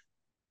guy,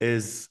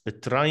 is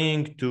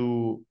trying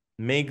to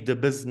make the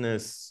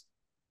business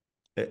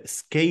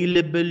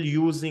scalable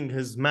using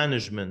his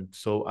management.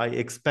 So I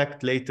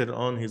expect later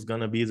on he's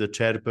going to be the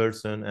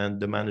chairperson, and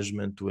the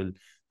management will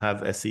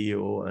have a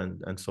CEO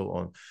and so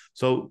on.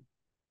 So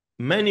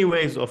many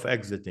ways of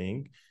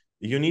exiting.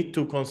 You need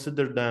to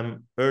consider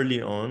them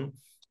early on.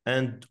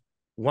 And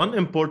one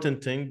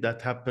important thing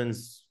that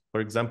happens,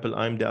 for example,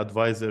 I'm the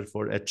advisor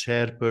for a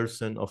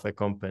chairperson of a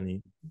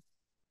company.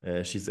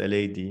 She's a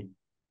lady.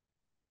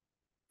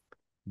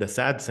 The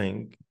sad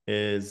thing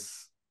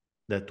is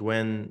that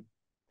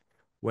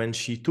when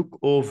she took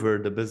over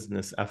the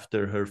business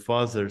after her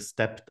father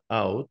stepped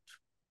out,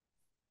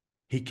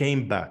 he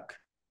came back.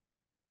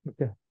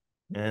 Okay.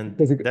 And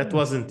Because that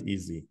wasn't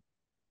easy.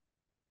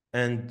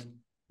 And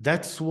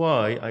that's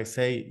why I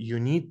say you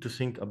need to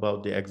think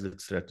about the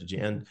exit strategy.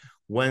 And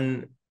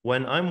when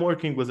I'm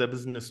working with a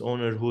business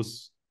owner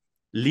who's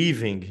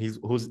leaving,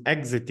 who's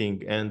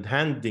exiting and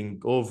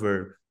handing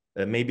over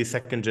maybe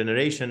second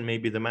generation,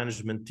 maybe the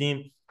management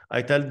team,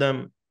 I tell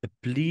them,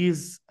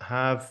 please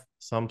have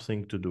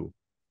something to do.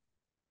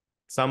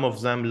 Some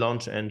of them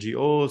launch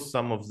NGOs,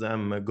 some of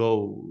them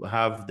go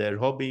have their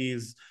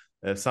hobbies,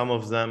 Some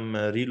of them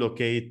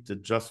relocate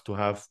just to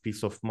have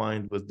peace of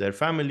mind with their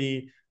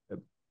family.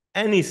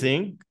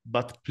 Anything,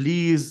 but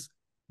please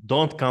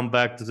don't come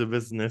back to the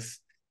business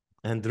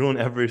and ruin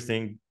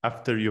everything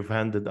after you've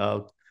handed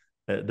out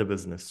the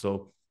business.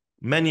 So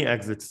many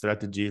exit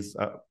strategies.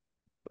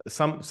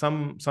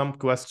 Some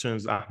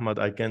questions, Ahmad,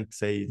 I can't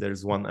say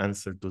there's one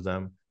answer to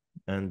them,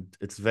 and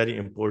it's very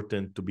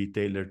important to be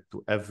tailored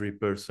to every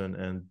person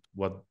and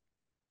what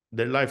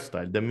their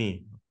lifestyle, the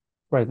me.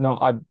 Right. No,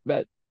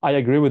 I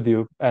agree with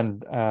you.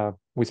 And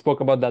we spoke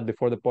about that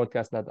before the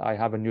podcast, that I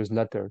have a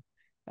newsletter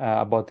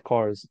about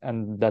cars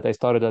and that I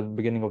started at the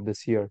beginning of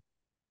this year.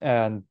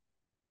 And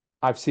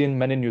I've seen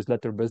many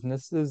newsletter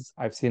businesses.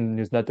 I've seen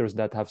newsletters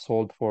that have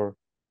sold for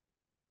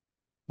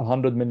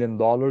 $100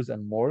 million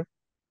and more.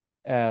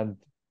 And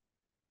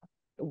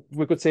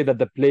we could say that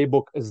the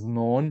playbook is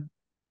known,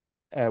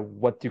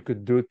 what you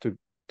could do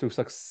to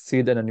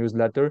succeed in a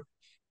newsletter.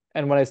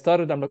 And when I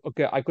started, I'm like,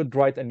 okay, I could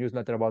write a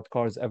newsletter about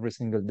cars every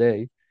single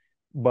day.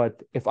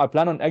 But if I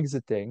plan on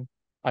exiting,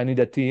 I need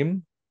a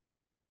team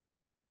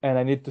and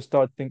I need to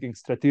start thinking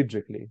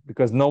strategically,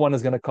 because no one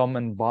is going to come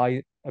and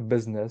buy a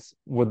business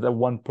with a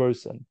one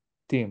person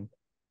team.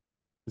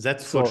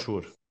 That's for So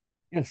sure.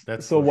 yes.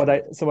 That's So for what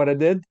sure. I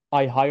did,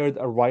 I hired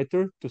a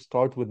writer to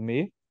start with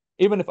me,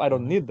 even if I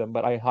don't Mhm. need them,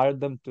 but I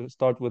hired them to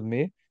start with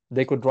me.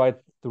 They could write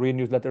 3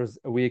 newsletters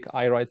a week.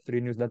 I write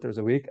 3 newsletters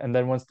a week. And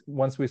then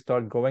once we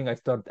start going, I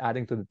start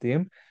adding to the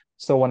team.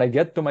 So when I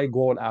get to my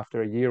goal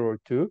after a year or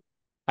two,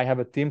 I have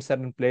a team set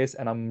in place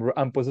and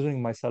I'm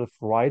positioning myself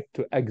right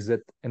to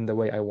exit in the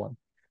way I want.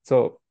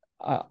 So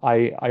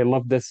I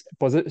love this.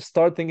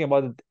 Start thinking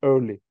about it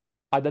early.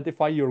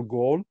 Identify your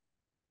goal,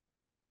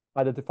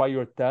 identify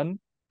your 10,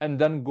 and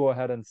then go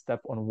ahead and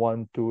step on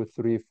 1, 2,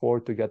 3, 4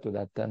 to get to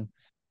that 10.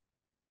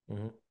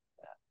 Mhm.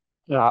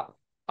 Yeah,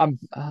 I'm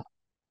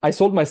I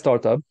sold my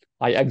startup,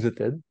 I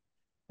exited,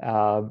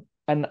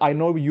 and I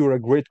know you're a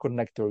great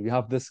connector. You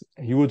have this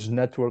huge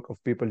network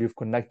of people you've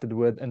connected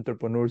with,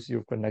 entrepreneurs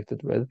you've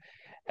connected with.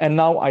 And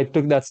now I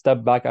took that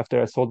step back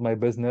after I sold my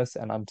business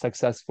and I'm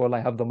successful. I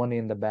have the money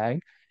in the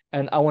bank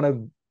and I want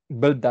to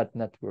build that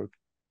network.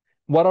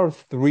 What are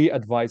 3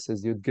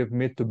 advices you'd give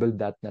me to build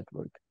that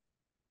network?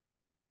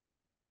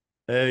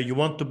 You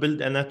want to build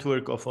a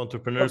network of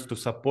entrepreneurs to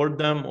support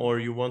them, or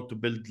you want to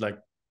build like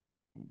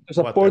To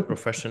what a support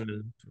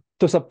professional?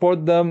 to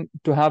support them,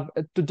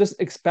 to just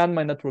expand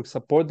my network,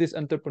 support these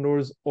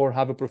entrepreneurs, or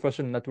have a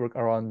professional network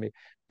around me,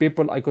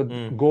 people I could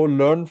Mm, go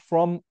learn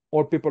from,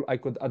 or people I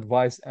could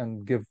advise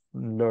and give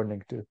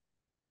learning to.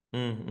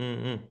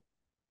 mm.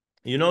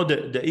 You know,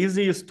 the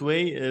easiest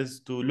way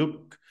is to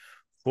look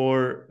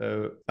for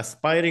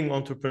aspiring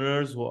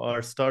entrepreneurs who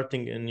are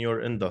starting in your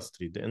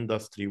industry, the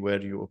industry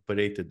where you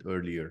operated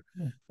earlier,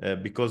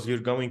 Mm. because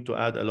you're going to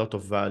add a lot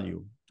of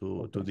value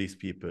to Okay. these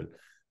people.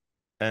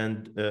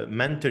 And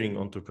mentoring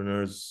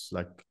entrepreneurs,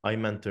 like I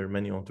mentor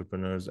many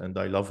entrepreneurs and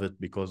I love it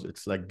because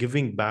it's like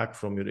giving back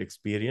from your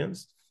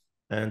experience.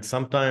 And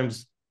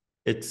sometimes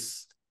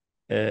it's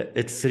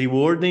it's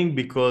rewarding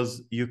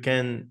because you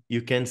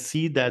can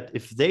see that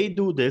if they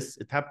do this.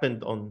 It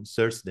happened on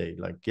Thursday,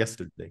 like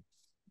yesterday.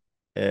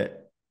 uh,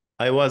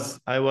 I was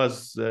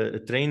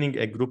training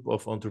a group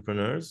of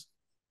entrepreneurs,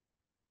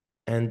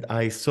 and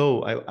I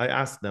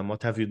asked them,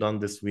 what have you done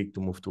this week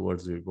to move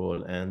towards your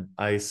goal? And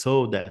I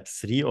saw that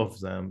 3 of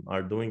them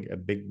are doing a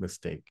big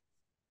mistake.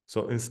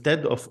 So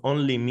instead of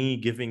only me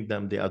giving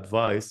them the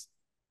advice,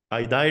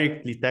 I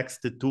directly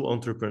texted 2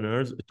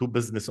 entrepreneurs, 2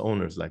 business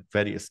owners, like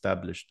very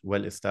established,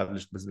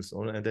 well-established business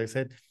owner. And I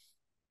said,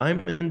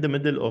 I'm in the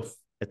middle of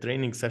a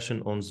training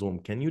session on Zoom.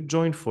 Can you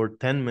join for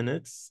 10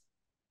 minutes?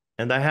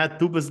 And I had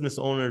 2 business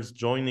owners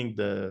joining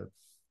the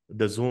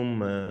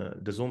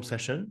Zoom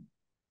session,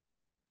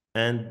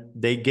 and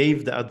they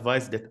gave the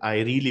advice that I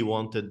really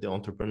wanted the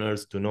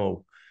entrepreneurs to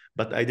know.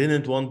 But I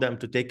didn't want them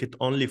to take it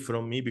only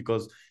from me,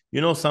 because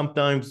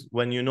sometimes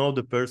when you know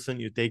the person,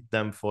 you take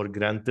them for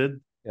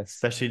granted, Yes.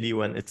 especially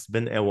when it's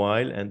been a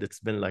while and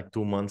it's been like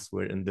 2 months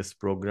we're in this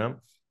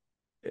program.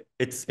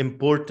 It's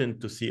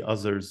important to see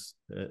others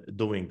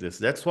doing this.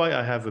 That's why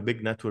I have a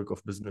big network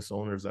of business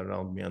owners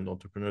around me and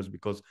entrepreneurs,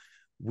 because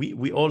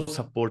we all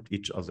support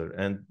each other.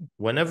 And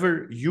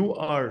whenever you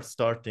are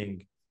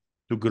starting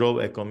to grow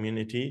a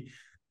community,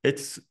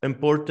 it's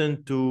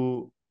important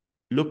to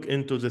look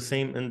into the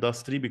same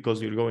industry,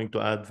 because you're going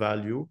to add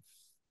value,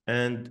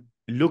 and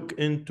look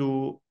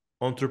into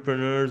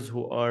entrepreneurs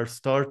who are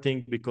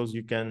starting, because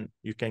you can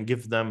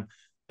give them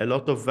a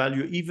lot of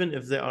value, even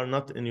if they are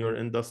not in your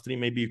industry.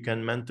 Maybe you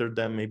can mentor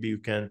them, maybe you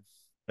can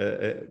uh,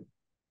 uh,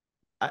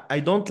 I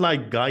don't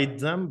like guide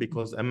them,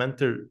 because a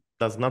mentor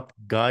does not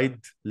guide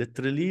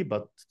literally,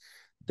 but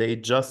they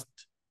just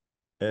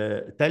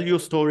tell you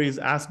stories,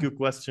 ask you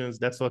questions.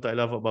 That's what I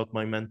love about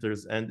my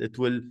mentors, and it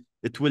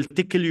will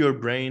tickle your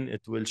brain,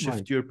 it will Right.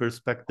 shift your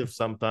perspective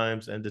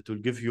sometimes, and it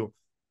will give you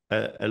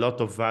a lot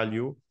of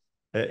value.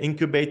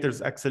 Incubators,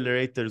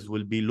 accelerators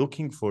will be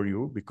looking for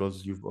you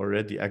because you've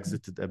already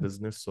exited a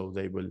business, so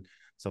they will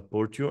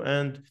support you.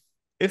 And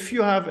if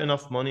you have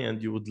enough money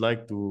and you would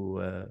like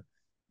to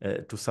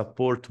to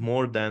support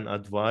more than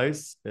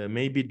advice,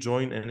 maybe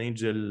join an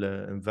angel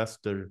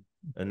investor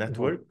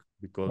network,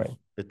 because Right.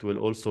 it will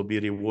also be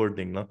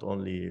rewarding, not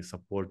only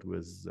support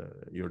with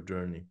your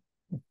journey.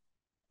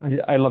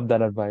 I love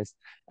that advice.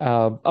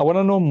 I want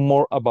to know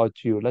more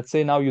about you. Let's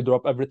say now you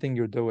drop everything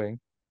you're doing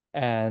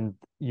and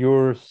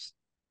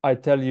I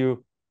tell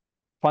you,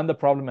 find the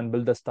problem and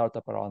build a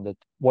startup around it.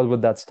 What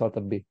would that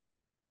startup be?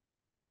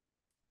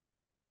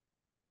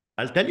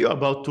 I'll tell you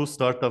about two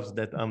startups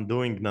that I'm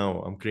doing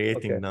now, I'm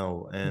creating Okay.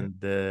 now. And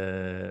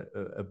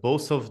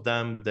both of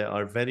them, they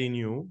are very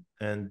new.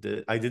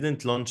 And I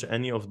didn't launch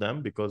any of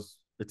them because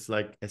it's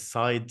like a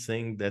side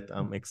thing that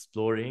I'm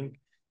exploring.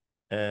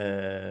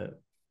 I've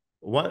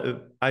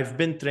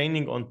been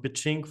training on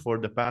pitching for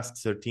the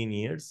past 13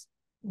 years.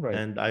 Right.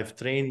 And I've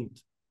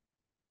trained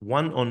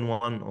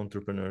one-on-one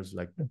entrepreneurs,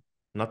 like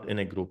not in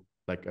a group,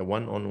 like a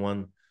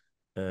one-on-one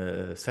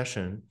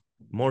session,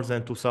 more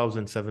than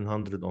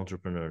 2,700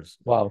 entrepreneurs.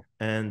 Wow.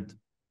 And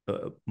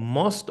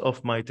most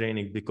of my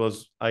training,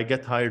 because I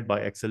get hired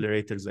by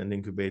accelerators and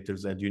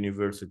incubators and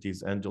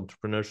universities and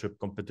entrepreneurship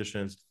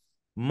competitions,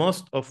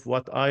 most of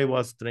what I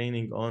was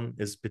training on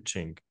is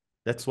pitching.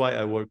 That's why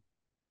I work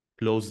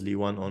closely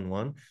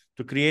one-on-one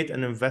to create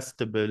an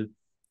investable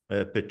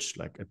pitch,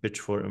 like a pitch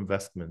for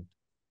investment,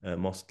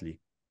 mostly.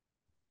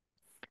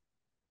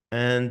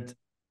 And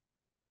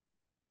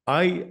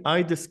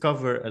I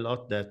discover a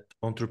lot that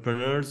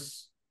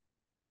entrepreneurs,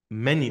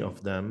 many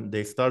of them,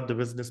 they start the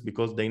business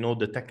because they know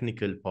the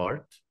technical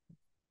part.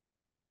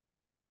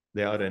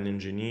 They are an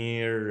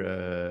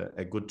engineer,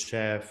 a good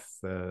chef,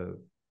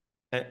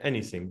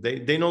 anything.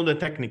 They know the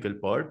technical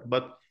part,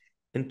 but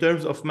in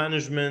terms of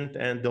management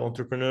and the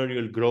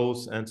entrepreneurial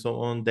growth and so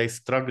on, they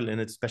struggle in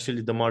it,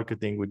 especially the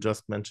marketing. We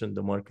just mentioned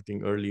the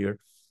marketing earlier.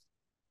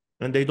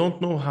 And they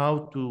don't know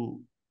how to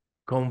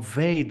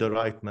convey the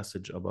right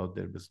message about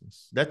their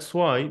business. That's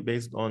why,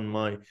 based on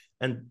my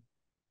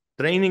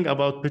training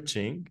about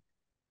pitching,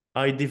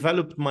 I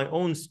developed my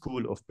own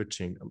school of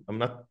pitching.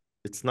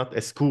 It's not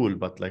a school,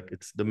 but like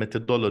it's the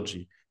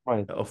methodology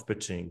Right. of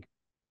pitching.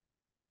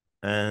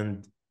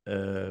 And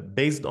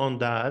based on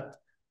that,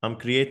 I'm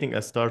creating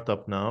a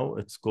startup now.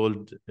 It's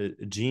called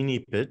Genie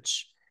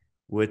Pitch,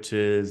 which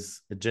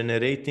is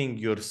generating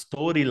your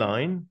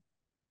storyline.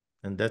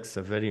 And that's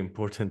a very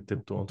important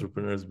tip to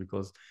entrepreneurs,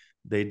 because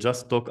they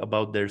just talk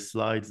about their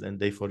slides and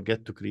they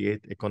forget to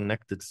create a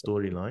connected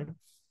storyline.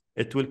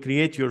 It will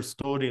create your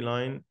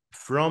storyline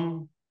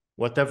from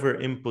whatever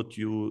input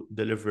you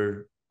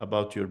deliver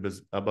about your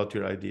business, about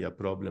your idea,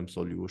 problem,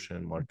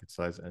 solution, market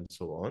size, and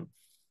so on.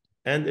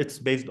 And it's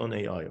based on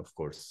AI, of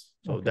course.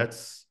 So Okay.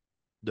 that's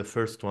the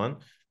first one.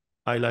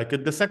 I like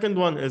it. The second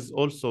one is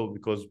also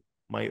because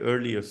my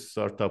earliest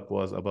startup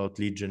was about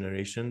lead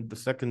generation. The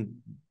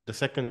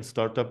second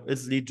startup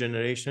is lead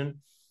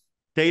generation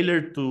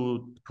tailored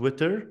to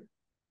Twitter,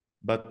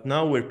 but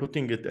now we're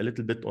putting it a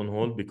little bit on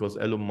hold because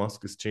Elon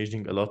Musk is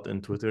changing a lot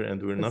in Twitter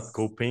and we're not Yes.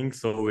 coping.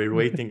 So we're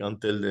waiting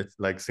until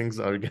like things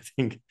are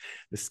getting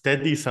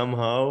steady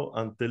somehow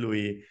until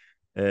we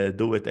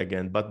do it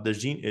again. But the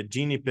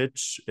Genie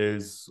pitch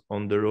is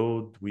on the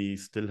road. We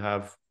still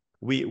have,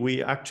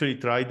 we actually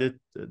tried it,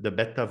 the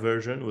beta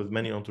version, with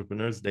many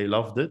entrepreneurs. They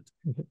loved it.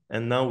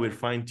 And now we're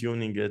fine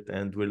tuning it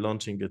and we're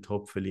launching it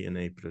hopefully in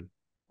April.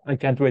 I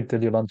can't wait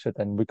till you launch it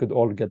and we could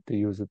all get to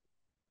use it.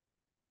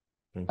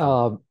 Thank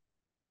you.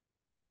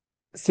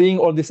 Seeing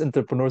all these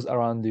entrepreneurs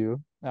around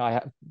you,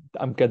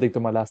 I'm getting to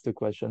my last two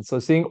questions. So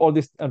seeing all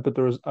these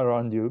entrepreneurs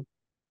around you,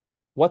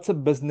 what's a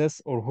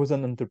business or who's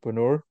an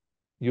entrepreneur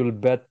you'll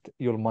bet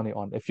your money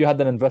on? If you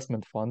had an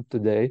investment fund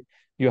today,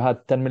 you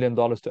had $10 million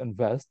to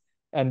invest,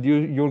 and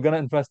you're gonna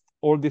invest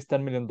all these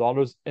 $10 million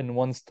in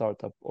one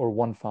startup or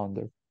one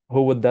founder,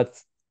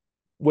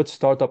 which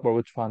startup or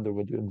which founder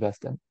would you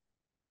invest in?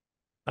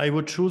 I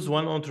would choose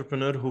one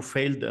entrepreneur who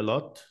failed a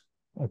lot.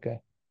 Okay.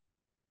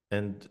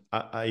 And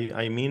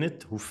I mean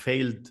it, who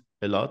failed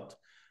a lot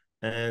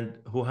and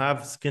who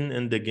have skin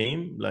in the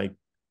game. Like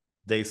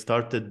they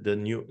started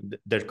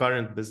their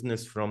current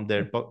business from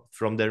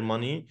their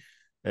money.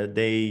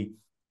 They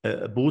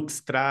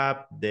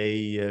bootstrap.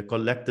 They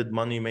collected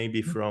money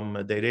maybe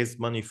from. They raised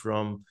money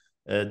from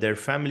their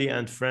family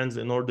and friends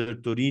in order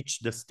to reach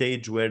the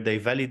stage where they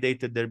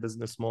validated their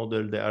business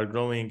model. They are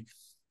growing.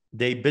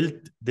 They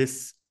built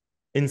this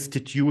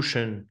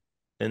institution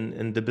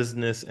in the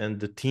business and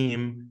the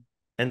team,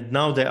 and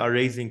now they are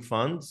raising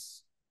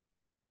funds.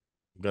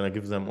 I'm gonna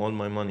give them all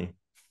my money.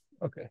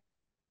 Okay.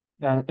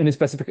 Any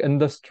specific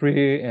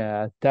industry,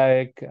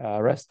 tech,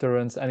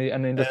 restaurants, any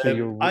industry I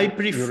you really like?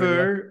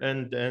 prefer,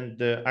 and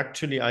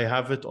actually I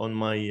have it on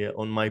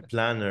my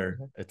planner.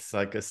 It's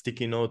like a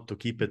sticky note to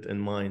keep it in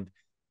mind.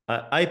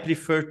 I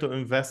prefer to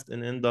invest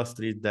in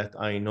industries that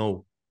I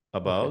know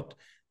Okay. about.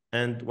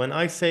 And when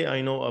I say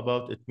I know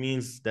about, it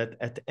means that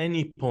at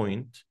any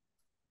point,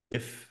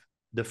 if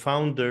the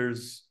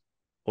founders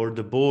or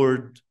the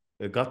board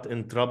got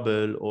in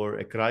trouble or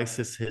a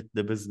crisis hit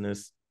the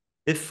business,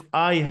 if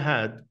I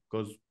had,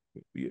 because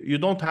you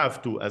don't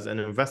have to as an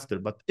investor,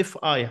 but if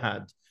I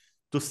had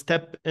to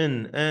step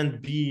in and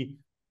be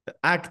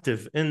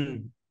active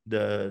in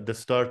the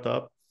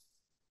startup,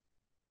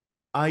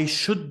 I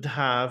should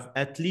have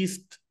at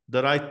least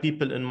the right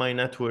people in my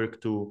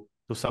network to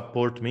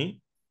support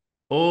me,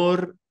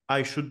 or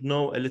I should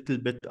know a little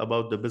bit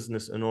about the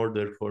business in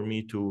order for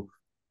me to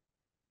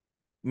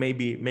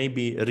maybe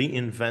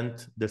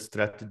reinvent the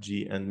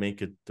strategy and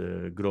make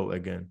it grow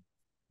again.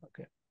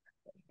 Okay.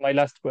 My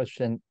last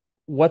question,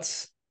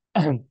 what's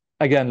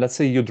again, let's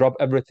say you drop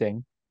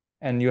everything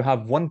and you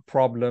have one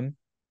problem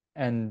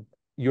and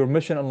your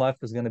mission in life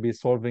is going to be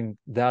solving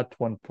that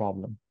one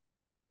problem.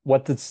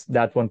 What is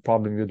that one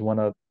problem you'd want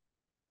to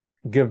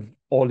give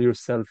all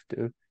yourself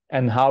to,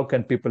 and how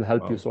can people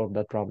help you Wow. solve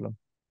that problem?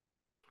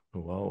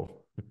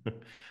 Wow.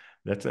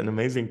 That's an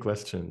amazing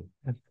question.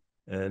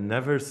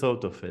 Never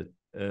thought of it.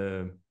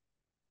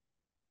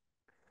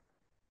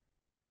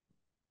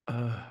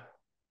 Uh,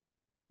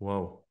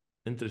 wow.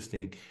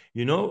 Interesting.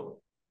 You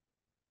know,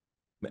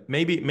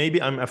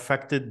 maybe I'm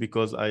affected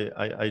because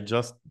I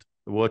just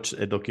watched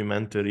a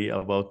documentary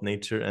about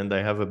nature and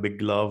I have a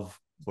big love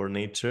for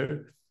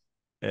nature.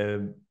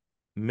 Um,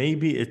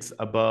 Maybe it's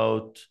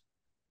about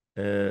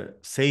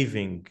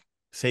saving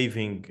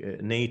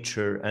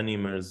nature,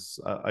 animals.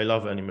 I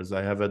love animals.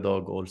 I have a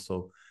dog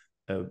also.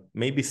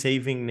 Maybe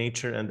saving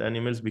nature and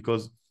animals,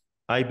 because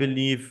I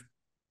believe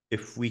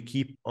if we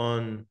keep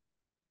on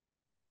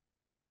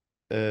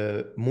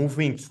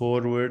moving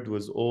forward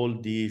with all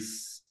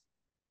these,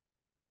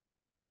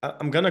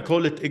 I'm gonna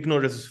call it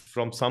ignorance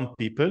from some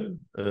people,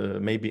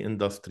 maybe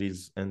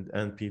industries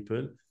and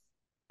people,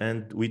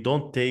 and we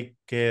don't take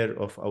care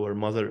of our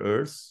Mother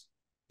Earth,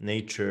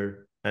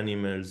 nature,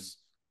 animals,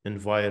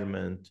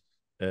 environment,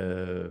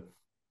 uh,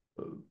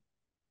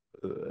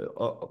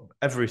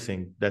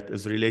 everything that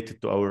is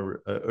related to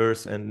our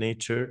Earth and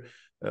nature,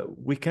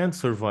 we can't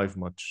survive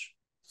much.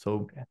 So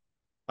Okay.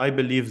 I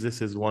believe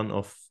this is one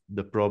of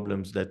the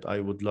problems that I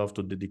would love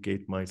to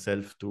dedicate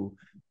myself to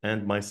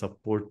and my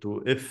support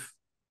to, if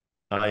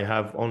I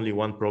have only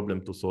one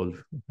problem to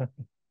solve.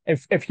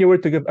 If you were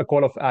to give a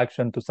call of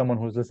action to someone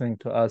who's listening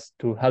to us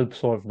to help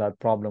solve that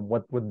problem,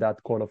 what would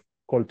that call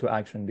to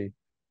action be?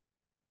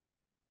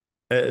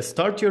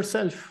 Start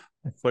yourself.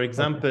 For Okay.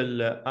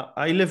 example,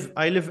 I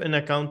live in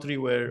a country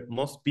where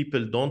most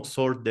people don't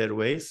sort their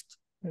waste.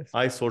 Yes.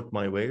 I sort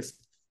my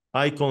waste.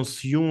 I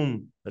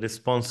consume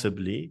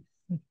responsibly,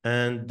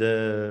 and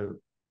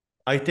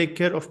I take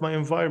care of my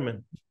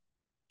environment.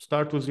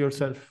 Start with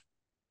yourself.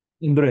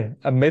 Andre,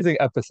 amazing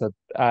episode.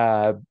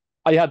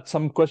 I had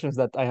some questions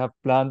that I have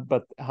planned,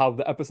 but how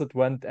the episode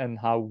went and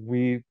how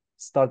we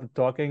started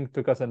talking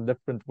took us in a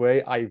different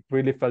way. I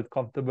really felt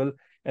comfortable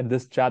in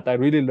this chat. I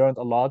really learned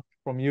a lot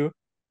from you.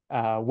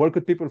 Where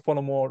could people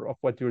follow more of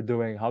what you're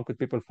doing? How could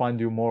people find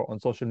you more on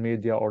social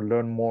media or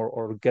learn more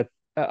or get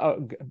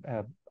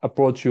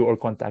approach you or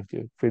contact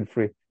you? Feel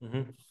free.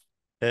 Mhm.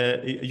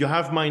 You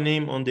have my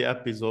name on the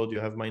episode. You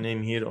have my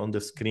name here on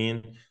the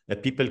screen.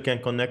 People can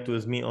connect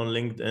with me on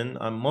LinkedIn.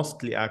 I'm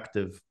mostly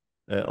active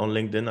on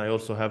LinkedIn. I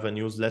also have a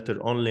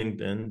newsletter on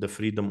LinkedIn, The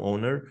Freedom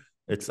Owner.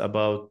 It's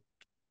about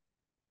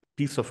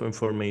piece of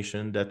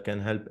information that can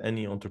help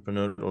any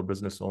entrepreneur or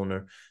business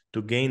owner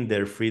to gain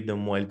their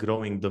freedom while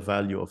growing the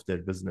value of their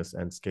business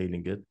and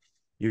scaling it.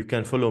 You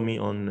can follow me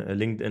on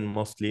LinkedIn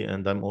mostly,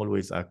 and I'm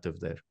always active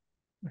there.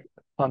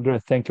 Andre,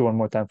 thank you one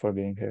more time for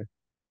being here.